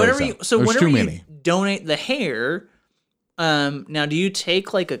plucking So wait, the grays whenever you out. so There's whenever too you many. donate the hair, now do you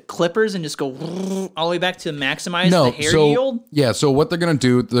take like a clippers and just go all the way back to maximize the hair yield? Yeah, so what they're going to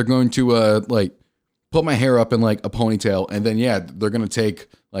do, they're going to like put my hair up in like a ponytail, and then they're going to take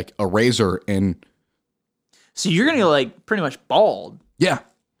like a razor and So you're going to go like pretty much bald. yeah.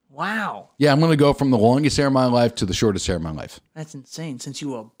 Wow. Yeah, I'm going to go from the longest hair of my life to the shortest hair of my life. That's insane since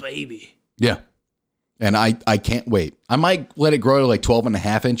you were a baby. Yeah. And I can't wait. I might let it grow to like 12 and a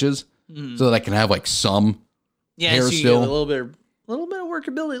half inches so that I can have like some hair so you still. get a little bit of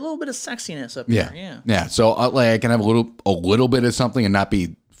workability, a little bit of sexiness up there. Yeah. Yeah. So I can have a little bit of something and not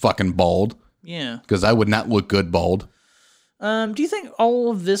be fucking bald Yeah. because I would not look good bald. Do you think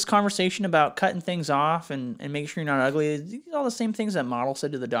all of this conversation about cutting things off and making sure you're not ugly is all the same things that model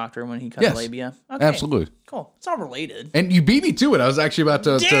said to the doctor when he cut Yes. the labia? Okay. Absolutely. Cool. It's all related. And you beat me to it. I was actually about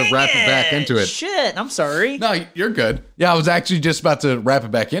to wrap it back into it. Shit. I'm sorry. No, you're good. Yeah, I was actually just about to wrap it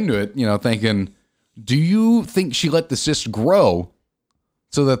back into it, thinking, do you think she let the cyst grow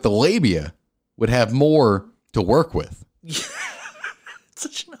so that the labia would have more to work with?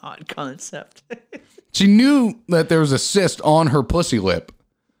 Such an odd concept. She knew that there was a cyst on her pussy lip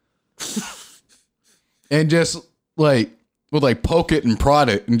and just would poke it and prod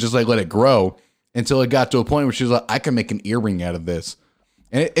it and just let it grow until it got to a point where she was like, I can make an earring out of this.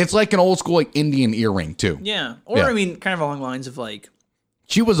 And it's like an old school Indian earring too. Yeah. Or Yeah. I mean, kind of along the lines of like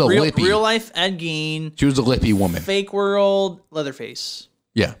She was a lippy. real life Ed Gein, She was a lippy woman. fake world, Leatherface.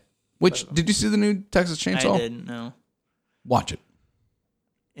 Yeah. Which, did you see the new Texas Chainsaw? I didn't know. Watch it.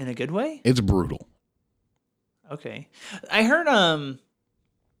 In a good way? It's brutal. Okay. I heard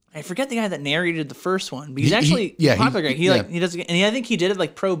I forget the guy that narrated the first one, but he's He- actually he- yeah, a popular he- guy. He yeah. he does, and I think he did it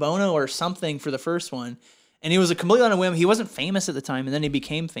like pro bono or something for the first one. And he was a completely on a whim. He wasn't famous at the time, and then he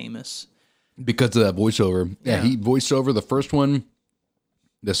became famous. Because of that voiceover. Yeah, he voiced over the first one.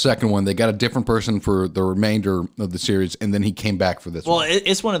 The second one, they got a different person for the remainder of the series, and then he came back for this Well, one.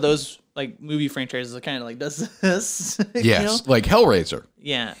 it's one of those like movie franchises that kind of like does this. Yes, You know? like Hellraiser.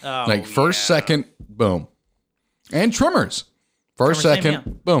 Yeah. Oh, Like first, yeah. second, boom. And Tremors. First, Tremors, second, same,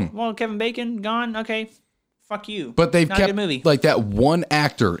 yeah. boom. Well, Kevin Bacon gone. Okay, fuck you. But they've Not a kept good movie. like that one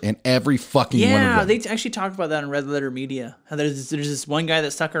actor in every fucking one of Yeah, them. they actually talked about that on Red Letter Media. How there's this one guy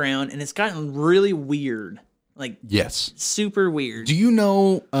that stuck around, and it's gotten really weird, like Yes. super weird. Do you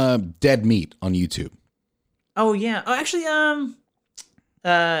know Dead Meat on YouTube? Oh yeah. Oh, actually,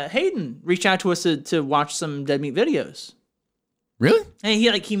 Hayden reached out to us to watch some Dead Meat videos. Really? And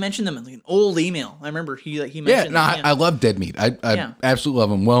he mentioned them in like an old email. I remember he Yeah, mentioned. no, them, I love Dead Meat. I Yeah. absolutely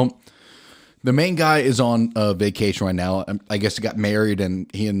love him. Well, the main guy is on vacation right now. I guess he got married, and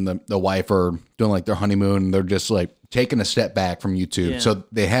he and the wife are doing like their honeymoon. And they're just like taking a step back from YouTube. Yeah. So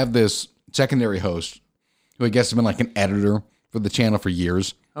they have this secondary host who I guess has been like an editor for the channel for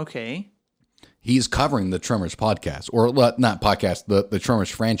years. Okay. He's covering the Tremors podcast, or not podcast, the Tremors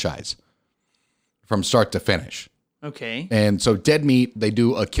franchise from start to finish. Okay. And so Dead Meat, they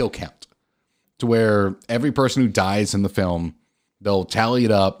do a kill count to where every person who dies in the film, they'll tally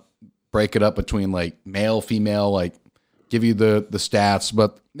it up, break it up between like male, female, like give you the stats,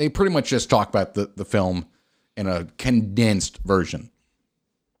 but they pretty much just talk about the film in a condensed version.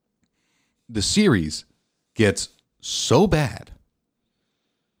 The series gets so bad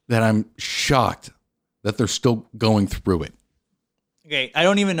that I'm shocked that they're still going through it. Okay. I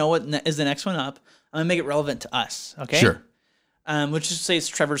don't even know what is the next one up. I'm gonna make it relevant to us. Okay. Sure. Let's just say it's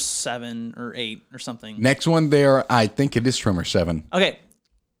Trevor's 7 or 8 or something. Next one there, I think it is Tremor 7. Okay.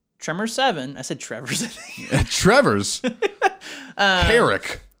 Tremor 7. I said Trevor's. Trevor's.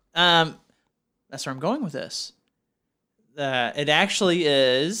 Herrick. That's where I'm going with this. It actually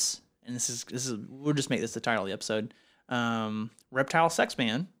is, and this is we'll just make this the title of the episode. Reptile Sex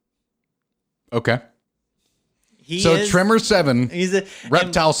Man. Okay. So Tremors 7, he's a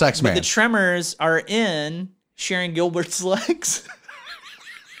Reptile Sex Man. The Tremors are in Sharon Gilbert's legs.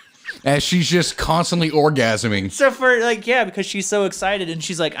 As she's just constantly orgasming. So for because she's so excited and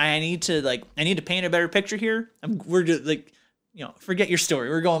she's like, I need to paint a better picture here. We're just like, forget your story.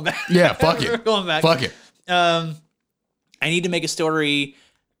 We're going back. Yeah, fuck it. We're going back. Fuck it. I need to make a story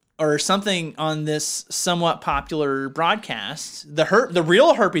or something on this somewhat popular broadcast. The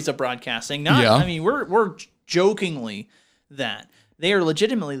real herpes of broadcasting. Not. Yeah. I mean, we're jokingly that. They are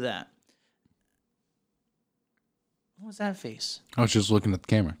legitimately that. What was that face? I was just looking at the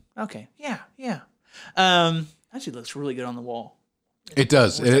camera. Okay. Yeah. Actually looks really good on the wall. It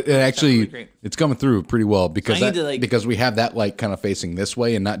does. It actually, really great. it's coming through pretty well because I need to, because we have that light kind of facing this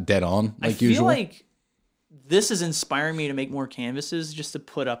way and not dead on I like feel usual. like this is inspiring me to make more canvases just to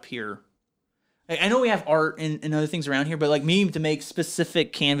put up here. I know we have art and other things around here, but like me to make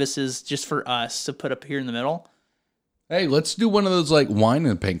specific canvases just for us to put up here in the middle. Hey, let's do one of those like wine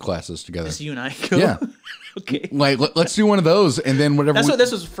and paint classes together. Just you and I go. Yeah. Okay. Like let's do one of those and then whatever. That's what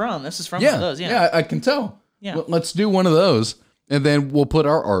this was from. This is from one of those. Yeah, I can tell. Yeah. Let's do one of those and then we'll put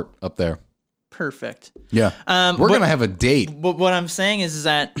our art up there. Perfect. Yeah. We're going to have a date. But what I'm saying is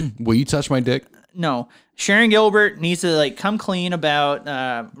that Will you touch my dick? no, Sharon Gilbert needs to like come clean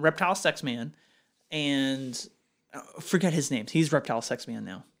about Reptile Sex Man and forget his name. He's Reptile Sex Man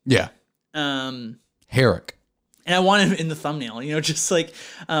now. Yeah. Herrick. And I want him in the thumbnail, just like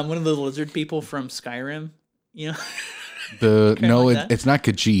one of the lizard people from Skyrim, It's not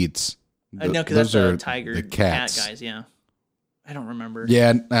Khajiits. No, because that's the tiger, the cats. Cat guys, yeah. I don't remember. Yeah,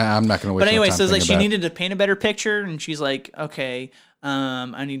 I'm not going to waste But anyway, my time so like she thinking about it. needed to paint a better picture, and she's like, okay,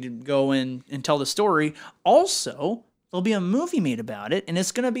 I need to go in and tell the story. Also, there'll be a movie made about it, and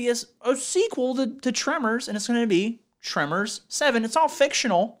it's going to be a sequel to Tremors, and it's going to be Tremors 7. It's all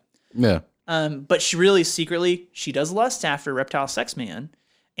fictional. Yeah. But she really secretly, she does lust after Reptile Sex Man,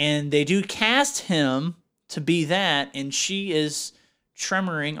 and they do cast him to be that, and she is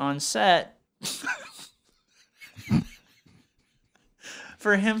tremoring on set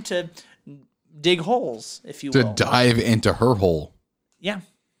for him to dig holes, if you will. To dive into her hole. Yeah.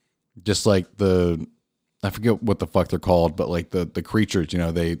 Just like I forget what the fuck they're called, but like the creatures,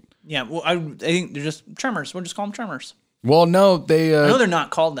 they... Yeah, well, I think they're just tremors. We'll just call them tremors. Well, no, they... I know they're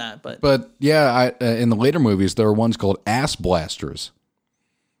not called that, but... But, yeah, in the later movies, there are ones called ass blasters.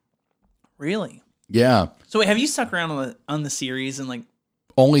 Really? Yeah. So wait, have you stuck around on the series and like...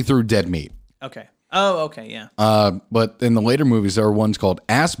 Only through Dead Meat. Okay. Oh, okay, yeah. But in the later movies, there are ones called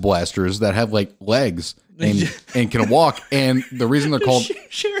ass blasters that have, like, legs and can walk. And the reason they're called...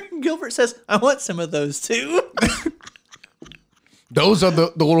 Sharon Gilbert says, I want some of those, too. Those are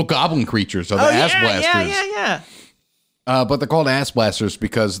the little goblin creatures, are the ass blasters. Yeah. But they're called ass blasters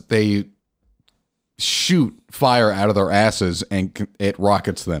because they shoot fire out of their asses and it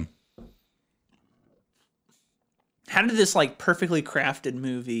rockets them. How did this like perfectly crafted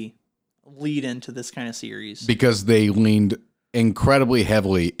movie lead into this kind of series? Because they leaned incredibly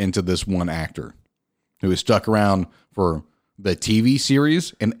heavily into this one actor who has stuck around for the TV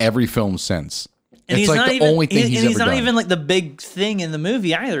series and every film since. And it's he's like not the even, only thing he's ever he's not done. even like the big thing in the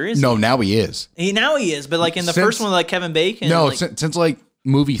movie either, is No, now he is. Now he is, but like in the first one, like Kevin Bacon. No, like, since like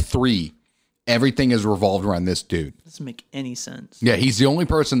movie 3, everything has revolved around this dude. doesn't make any sense. Yeah, he's the only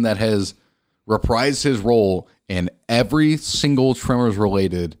person that has reprised his role in every single Tremors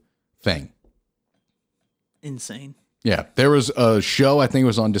related thing. Insane. Yeah, there was a show, I think it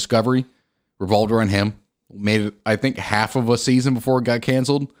was on Discovery, revolved around him. Made it, I think, half of a season before it got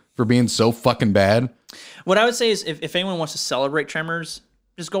canceled for being so fucking bad. What I would say is if anyone wants to celebrate Tremors,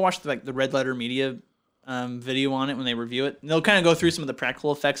 just go watch the Red Letter Media video on it when they review it. And they'll kind of go through some of the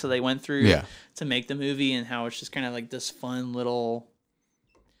practical effects that they went through to make the movie and how it's just kind of like this fun little,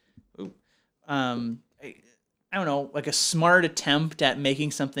 I don't know, like a smart attempt at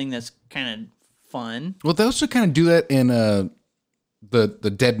making something that's kind of fun. Well, they also kind of do that in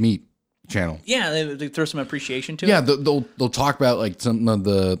the Dead Meat channel. Yeah, they throw some appreciation to it. Yeah, they'll talk about like some of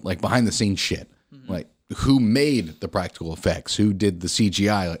the like behind the scenes shit, like who made the practical effects, who did the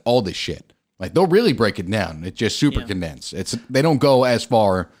CGI, like all this shit. Like they'll really break it down. It's just super condensed. They don't go as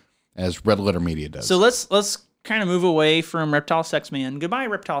far as Red Letter Media does. So let's kind of move away from Reptile Sex Man. Goodbye,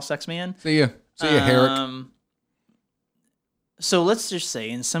 Reptile Sex Man. See ya, Herrick. So let's just say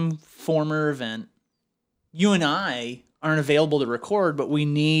in some former event, you and I aren't available to record, but we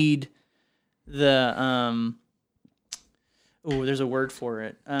need the there's a word for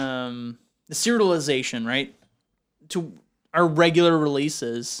it. The serialization, right? To our regular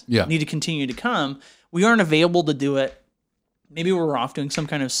releases need to continue to come. We aren't available to do it maybe we're off doing some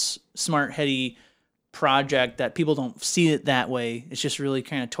kind of smart, heady project that people don't see it that way. It's just really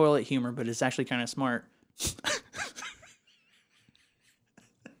kind of toilet humor, but it's actually kind of smart.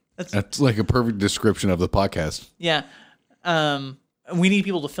 That's like a perfect description of the podcast. Yeah. We need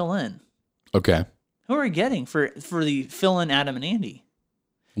people to fill in. Okay. Who are we getting for the fill in Adam and Andy?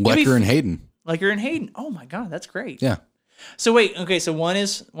 Lecker and Hayden. Lecker and Hayden. Oh my God, that's great. Yeah. So wait, okay, so one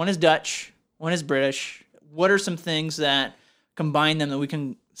is Dutch, one is British. What are some things that combine them that we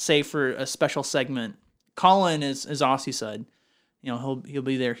can say for a special segment? Colin is Aussie side. You know, he'll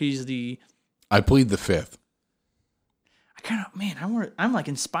be there. He's the I plead the fifth. I'm like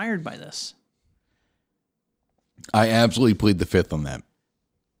inspired by this. I absolutely plead the fifth on that.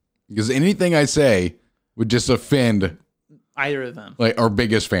 Because anything I say would just offend either of them. Like our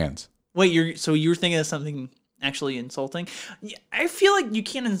biggest fans. Wait, you're thinking of something actually insulting? I feel like you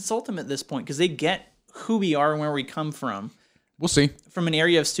can't insult them at this point because they get who we are and where we come from. We'll see. From an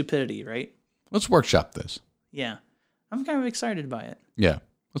area of stupidity, right? Let's workshop this. Yeah. I'm kind of excited by it. Yeah.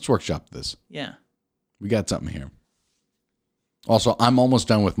 Let's workshop this. Yeah. We got something here. Also, I'm almost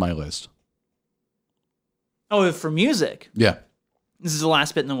done with my list. Oh, for music? Yeah. This is the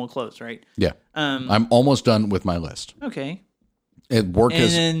last bit and then we'll close, right? Yeah. I'm almost done with my list. Okay. Work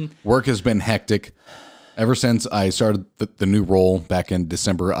has been hectic. Ever since I started the new role back in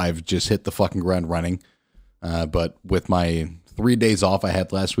December, I've just hit the fucking ground running. But with my 3 days off I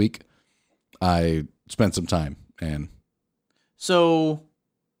had last week, I spent some time. And so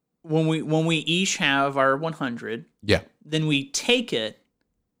when we each have our 100, yeah, then we take it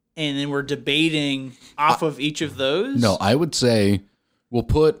and then we're debating off of each of those. No, I would say we'll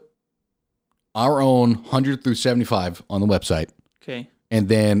put our own 100 through 75 on the website. Okay. And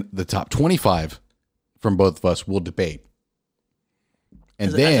then the top 25 from both of us will debate.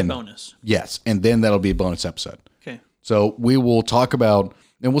 And then as a bonus. Yes. And then that'll be a bonus episode. Okay. So we will talk about,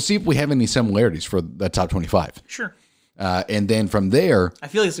 and we'll see if we have any similarities for the top 25. Sure. And then from there, I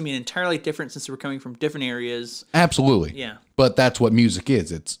feel like it's going to be entirely different since we're coming from different areas. Absolutely. Yeah. But that's what music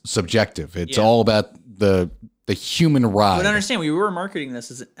is. It's subjective. It's all about the human ride. But understand, we were marketing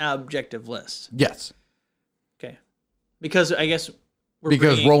this as an objective list. Yes. Okay. Because I guess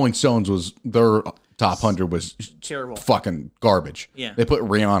Rolling Stones was their top 100 was terrible, fucking garbage. Yeah. They put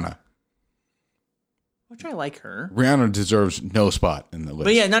Rihanna. Which I like her. Rihanna deserves no spot in the list.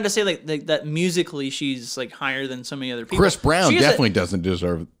 But yeah, not to say like that musically she's like higher than so many other people. Chris Brown definitely doesn't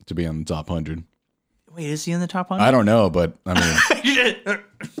deserve to be on the top 100. Wait, is he in the top 100? I don't know, but I mean,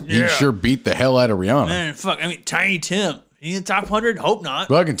 he sure beat the hell out of Rihanna. Man, fuck. I mean, Tiny Tim. He in the top 100? Hope not.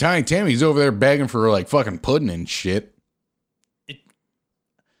 Fucking Tiny Tim. He's over there begging for like fucking pudding and shit.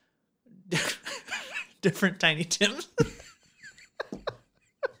 Different Tiny Tims.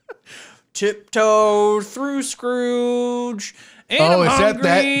 Tiptoe through Scrooge. And is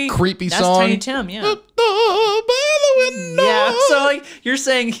that creepy That's song? Tiny Tim, yeah. By the window. Yeah, so like you're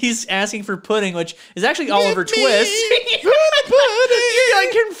saying he's asking for pudding, which is actually Oliver Twist. You're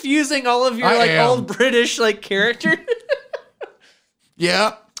like confusing all of your old British like character.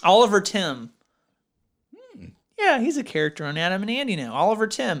 Yeah. Oliver Tim. Yeah, he's a character on Adam and Andy now. Oliver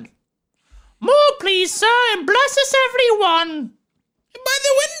Tim. More, please, sir, and bless us, everyone. By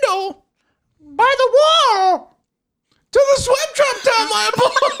the window. By the wall. To the sweat trap, Tom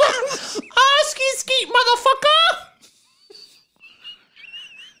Lample. Ski skeet, motherfucker.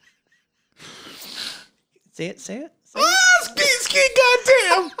 Say it. Ski skeet,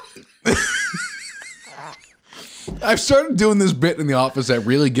 goddamn. I've started doing this bit in the office that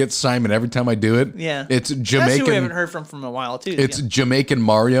really gets Simon every time I do it. Yeah. It's Jamaican. That's who we haven't heard from a while, too. It's Jamaican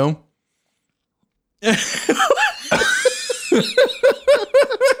Mario.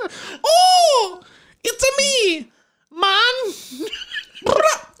 Oh, it's a me, man.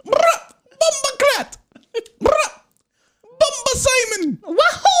 Bumba Clat. Bumba Simon.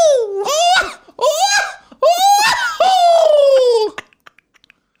 Wahoo! Oh.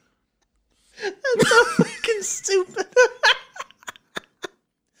 That's so fucking stupid.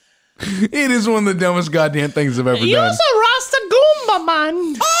 It is one of the dumbest goddamn things I've ever done. You're a Rasta Goomba,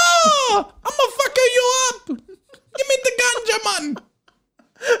 man. Oh, I'ma fuck you up. Give me the ganja, man.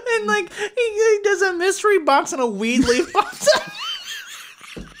 And like he does a mystery box and a weed leaf pops up.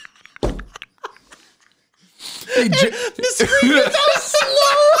 The screen is so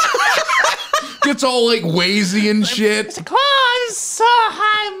slow. Gets all like wheezy and shit. Cause so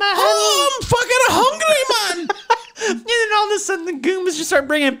high, man. Oh, I'm fucking hungry, man. And then all of a sudden the Goombas just start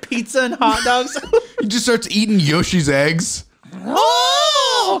bringing pizza and hot dogs. He just starts eating Yoshi's eggs.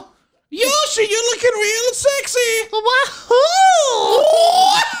 Oh! Yoshi, you're looking real sexy. Wahoo!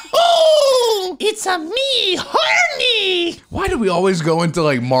 Wahoo! It's It's a me, horny. Why do we always go into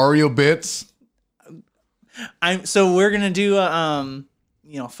like Mario bits? So we're gonna do a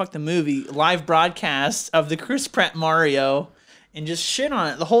fuck the movie live broadcast of the Chris Pratt Mario and just shit on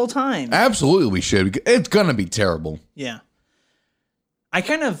it the whole time. Absolutely, we should. It's gonna be terrible. Yeah. I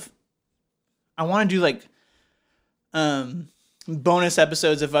want to do like bonus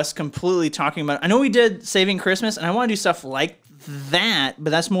episodes of us completely talking about. I know we did Saving Christmas, and I want to do stuff like that,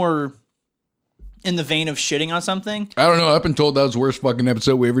 but that's more in the vein of shitting on something. I don't know. I've been told that was the worst fucking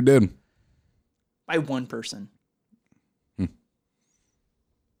episode we ever did. By one person. Do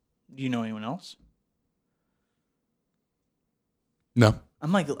you know anyone else? No.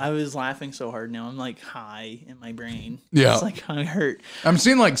 I was laughing so hard now. I'm like high in my brain. Yeah. It's like I hurt. I'm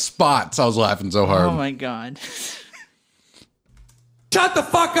seeing like spots. I was laughing so hard. Oh my God. Shut the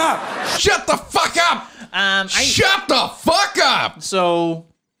fuck up! Shut the fuck up! Shut the fuck up! So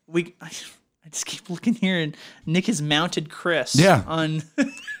I just keep looking here, and Nick has mounted Chris. Yeah. On.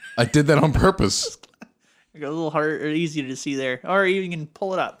 I did that on purpose. A little hard or easier to see there, or you can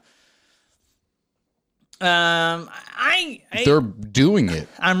pull it up. They're doing it.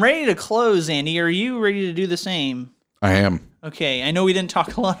 I'm ready to close, Andy. Are you ready to do the same? I am. Okay, I know we didn't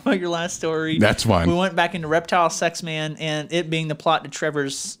talk a lot about your last story. That's fine. We went back into Reptile Sex Man and it being the plot to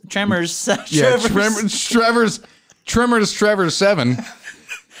Tremors. Yeah, Tremors 7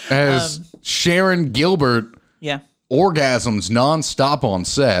 as Sharon Gilbert orgasms nonstop on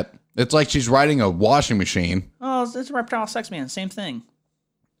set. It's like she's riding a washing machine. Oh, it's Reptile Sex Man. Same thing.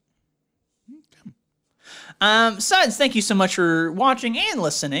 Suds, thank you so much for watching and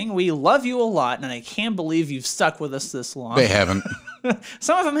listening. We love you a lot, and I can't believe you've stuck with us this long. They haven't.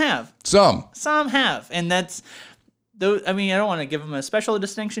 Some of them have. Some have, and that's. I mean, I don't want to give them a special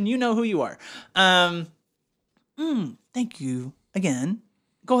distinction. You know who you are. Thank you again.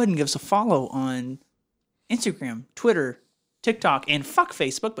 Go ahead and give us a follow on Instagram, Twitter, TikTok, and fuck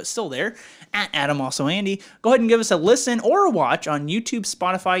Facebook, but still there, at Adam Also Andy. Go ahead and give us a listen or a watch on YouTube,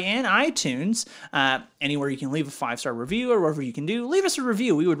 Spotify, and iTunes. Anywhere you can leave a 5-star review or wherever you can do, leave us a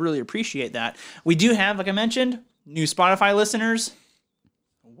review. We would really appreciate that. We do have, like I mentioned, new Spotify listeners.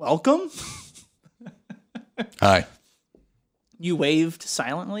 Welcome. Hi. You waved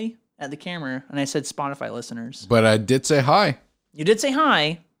silently at the camera, and I said Spotify listeners. But I did say hi. You did say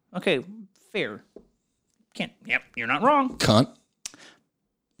hi. Okay, fair. Yep, you're not wrong. Cunt.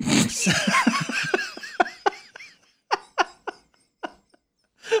 What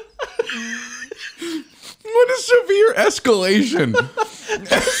a severe escalation.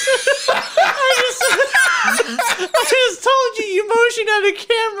 I just told you you motioned at a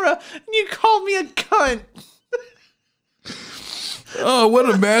camera and you called me a cunt. Oh, what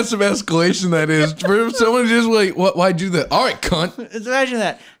a massive escalation that is. For someone just like, why'd you do that? All right, cunt. Imagine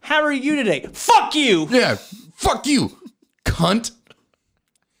that. How are you today? Fuck you. Yeah, fuck you, cunt.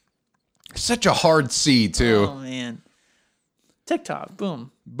 Such a hard C, too. Oh, man. TikTok,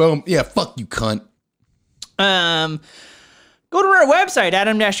 boom. Boom. Yeah, fuck you, cunt. Go to our website,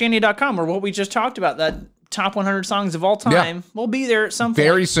 adam-andy.com, or what we just talked about, that top 100 songs of all time. Yeah. We'll be there at some point.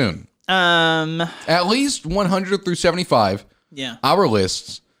 Very soon. At least 100 through 75. Yeah. Our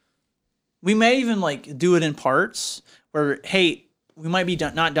lists. We may even like do it in parts where, hey, we might be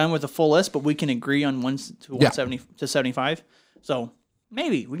not done with the full list, but we can agree on 170 to 75. So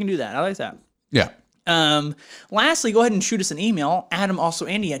maybe we can do that. I like that. Yeah. Lastly, go ahead and shoot us an email,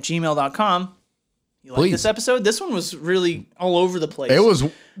 adamalsoandy@gmail.com. You like Please. this episode? This one was really all over the place. It was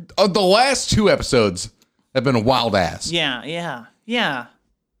the last 2 episodes have been a wild ass. Yeah.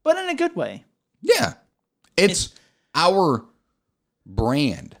 But in a good way. Yeah. It's our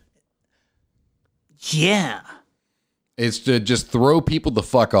brand. Yeah. It's to just throw people the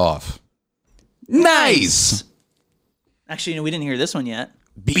fuck off. Nice. Actually, we didn't hear this one yet.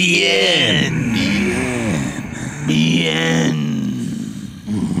 Bien.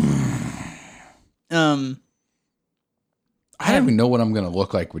 I don't even know what I'm going to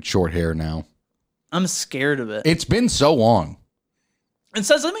look like with short hair now. I'm scared of it. It's been so long. And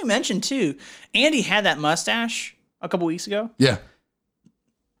so let me mention too, Andy had that mustache a couple weeks ago. Yeah.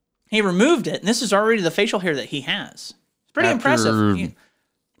 He removed it, and this is already the facial hair that he has. It's pretty impressive.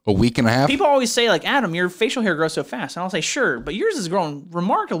 A week and a half. People always say, like, Adam, your facial hair grows so fast. And I'll say, sure, but yours is growing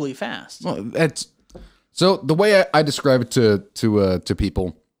remarkably fast. Well, that's so the way I describe it to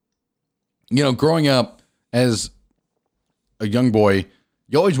people, you know, growing up as a young boy,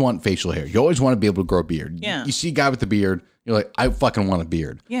 you always want facial hair. You always want to be able to grow a beard. Yeah. You see a guy with a beard, you're like, I fucking want a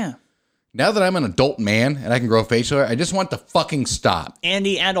beard. Yeah. Now that I'm an adult man and I can grow facial hair, I just want to fucking stop.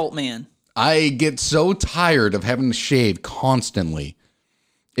 Andy, adult man. I get so tired of having to shave constantly.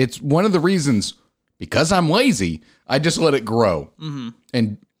 It's one of the reasons because I'm lazy, I just let it grow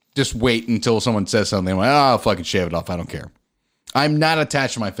and just wait until someone says something. I'm like, I'll fucking shave it off. I don't care. I'm not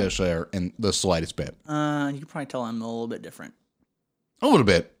attached to my facial hair in the slightest bit. You can probably tell I'm a little bit different. A little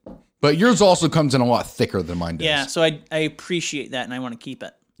bit. But yours also comes in a lot thicker than mine does. Yeah, so I appreciate that, and I want to keep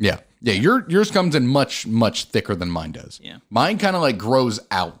it. Yeah. Yours comes in much, much thicker than mine does. Yeah. Mine kind of like grows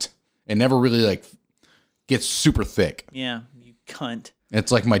out and never really like gets super thick. Yeah, you cunt.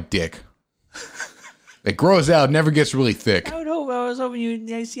 It's like my dick. It grows out, never gets really thick. I was hoping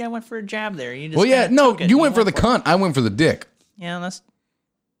you see I went for a jab there. You just Well, yeah, no, you went for the cunt. I went for the dick. Yeah, that's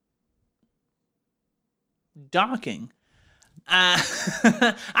docking.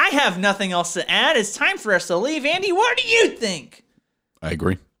 I have nothing else to add. It's time for us to leave. Andy, what do you think? I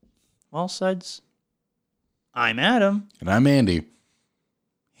agree. Well, Suds, I'm Adam. And I'm Andy.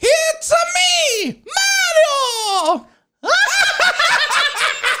 It's-a me,